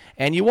lazy,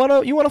 and you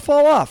wanna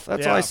fall off.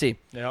 That's all I see.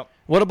 Yep.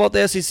 What about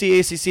the SEC,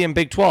 ACC, and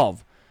Big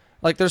 12?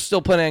 Like they're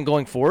still planning on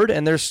going forward,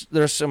 and there's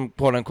some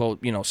quote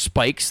unquote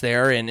spikes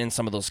there in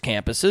some of those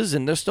campuses,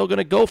 and they're still going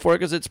to go for it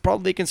because it's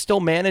probably they can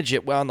still manage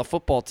it well on the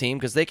football team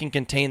because they can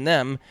contain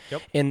them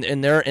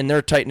in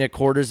their tight knit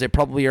quarters. They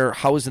probably are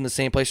housed in the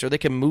same place, or they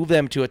can move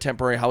them to a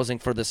temporary housing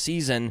for the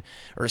season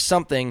or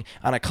something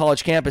on a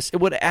college campus. It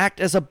would act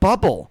as a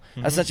bubble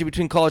essentially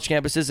between college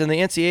campuses, and the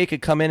NCAA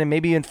could come in and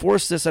maybe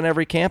enforce this on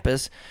every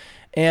campus,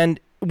 and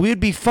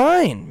we'd be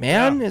fine,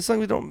 man. Yeah. It's like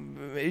we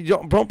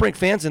don't bring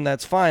fans in.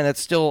 That's fine. I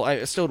still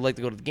would like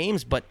to go to the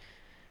games, but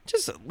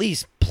just at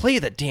least play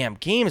the damn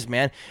games,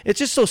 man. It's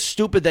just so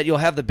stupid that you'll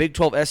have the Big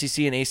 12,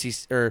 SEC, and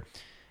ACC or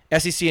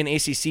SEC and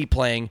ACC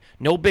playing.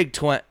 No Big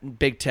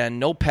 10,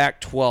 no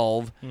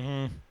Pac-12.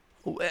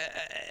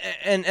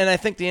 And I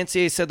think the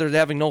NCAA said they're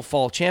having no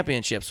fall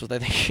championships, which I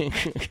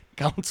think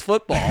counts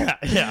football.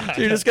 Yeah.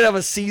 So you're just gonna have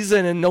a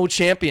season and no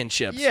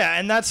championships. Yeah,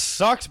 and that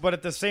sucks. But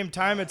at the same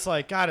time, it's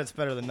like God. It's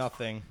better than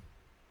nothing.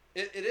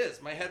 It is.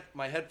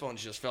 My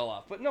headphones just fell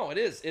off. But no, it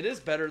is. It is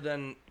better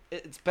than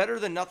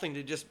nothing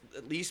to just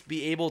at least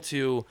be able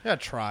to. Yeah,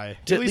 try.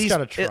 To At least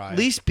gotta try. At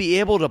least be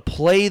able to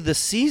play the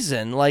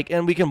season,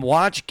 and we can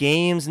watch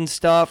games and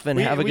stuff and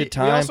have a good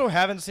time. We also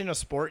haven't seen a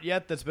sport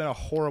yet that's been a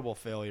horrible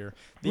failure.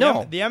 The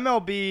No. the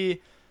MLB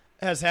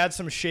has had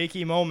some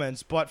shaky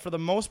moments, but for the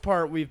most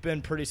part, we've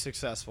been pretty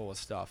successful with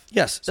stuff.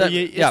 Yes, So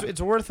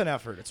it's worth an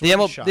effort. It's the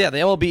worth a shot. the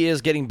MLB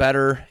is getting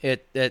better.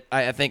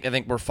 I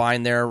think we're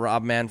fine there.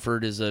 Rob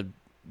Manfred is a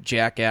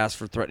jackass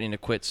for threatening to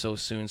quit so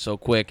soon, so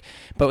quick.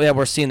 But yeah,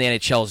 we're seeing the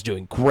NHL is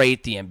doing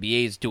great. The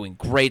NBA is doing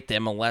great. The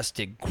MLS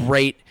did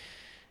great.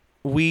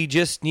 We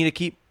just need to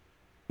keep,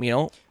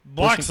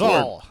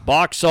 Boxall.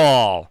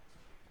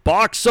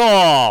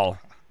 Boxall.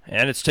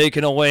 And it's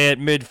taken away at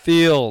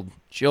midfield.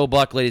 Joe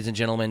Buck, ladies and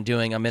gentlemen,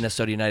 doing a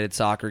Minnesota United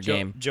soccer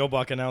game. Joe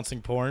Buck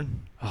announcing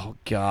porn. Oh,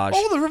 gosh.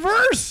 Oh, the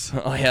reverse.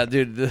 Oh, yeah,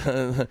 dude.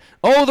 The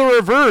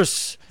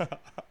reverse.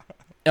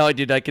 Oh,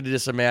 dude, I could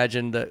just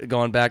imagine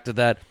going back to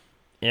that.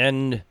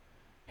 And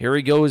here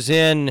he goes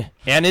in.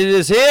 And it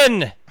is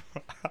in.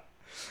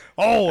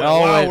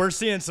 Wow, we're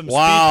seeing some speed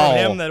from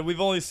him that we've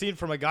only seen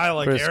from a guy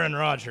like Aaron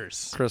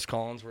Rodgers. Chris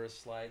Collinsworth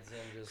slides in.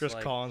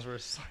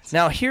 Collinsworth slides in.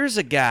 Now, here's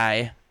a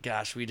guy.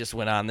 Gosh, we just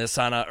went on this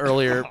on an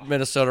earlier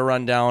Minnesota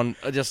rundown,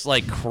 just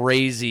like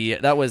crazy.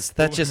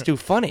 That's just too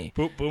funny.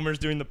 Boomer's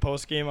doing the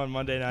post game on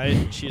Monday night.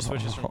 And she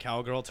switches from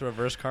cowgirl to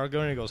reverse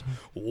cowgirl, and he goes,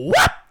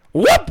 "Whoop,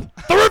 whoop,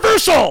 the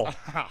reversal!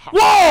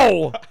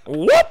 Whoa,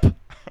 whoop,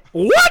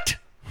 what?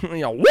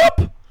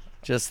 Whoop."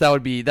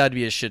 That'd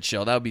be a shit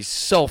show. That would be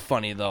so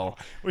funny though.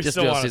 We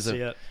still want to see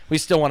it. We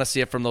still want to see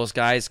it from those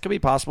guys. Could be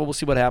possible. We'll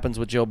see what happens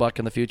with Joe Buck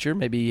in the future.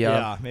 Maybe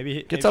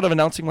maybe gets out of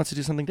announcing, wants to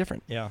do something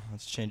different. Yeah,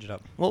 let's change it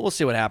up. Well, we'll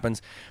see what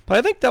happens. But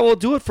I think that will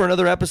do it for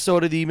another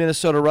episode of the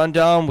Minnesota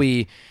Rundown.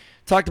 We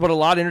talked about a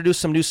lot, introduced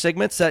some new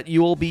segments that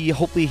you will be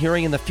hopefully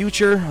hearing in the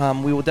future.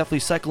 We will definitely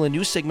cycle in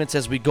new segments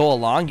as we go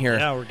along here.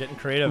 Yeah, we're getting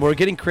creative. We're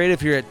getting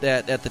creative here at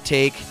the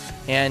Take,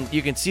 and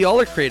you can see all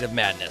the creative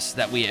madness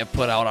that we have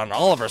put out on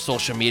all of our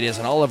social medias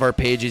and all of our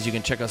pages. You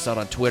can check us out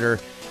on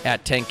Twitter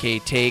at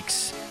 10K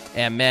Takes,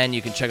 and men,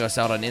 you can check us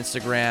out on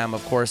Instagram,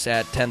 of course,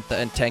 at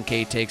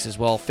 10K Takes as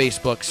well.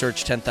 Facebook,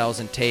 search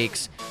 10,000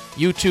 Takes.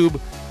 YouTube,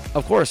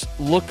 of course,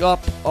 look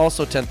up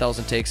also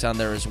 10,000 Takes on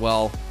there as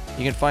well.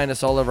 You can find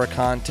us all of our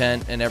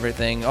content and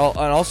everything, and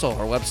also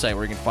our website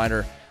where you can find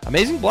our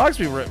amazing blogs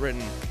we've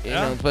written,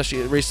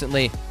 especially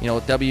recently,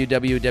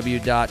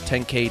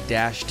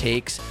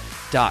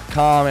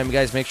 www.10k-takes.com. And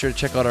guys, make sure to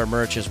check out our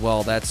merch as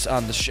well. That's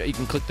on the you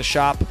can click the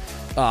shop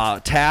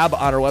tab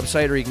on our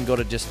website, or you can go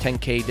to just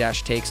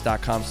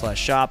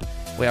 10k-takes.com/shop.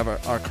 We have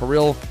our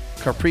Kirill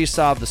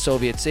Kaprizov, the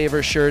Soviet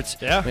Saver shirts.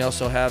 Yeah. We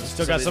also have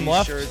still got some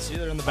left shirts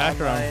either in the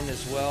background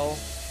as well.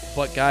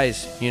 But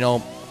guys,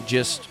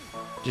 just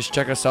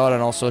check us out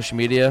on all social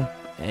media,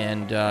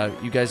 and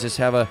you guys just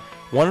have a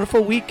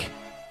wonderful week.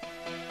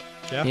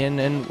 Yeah.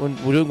 And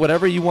we're doing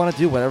whatever you want to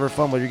do, whatever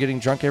fun, whether you're getting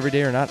drunk every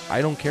day or not,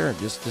 I don't care.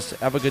 Just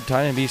have a good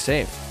time and be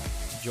safe.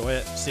 Enjoy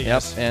it. See you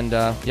Yep. guys. And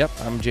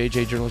I'm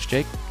JJ Journalist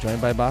Jake,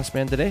 joined by Boss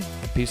Man today.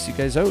 Peace you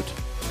guys out.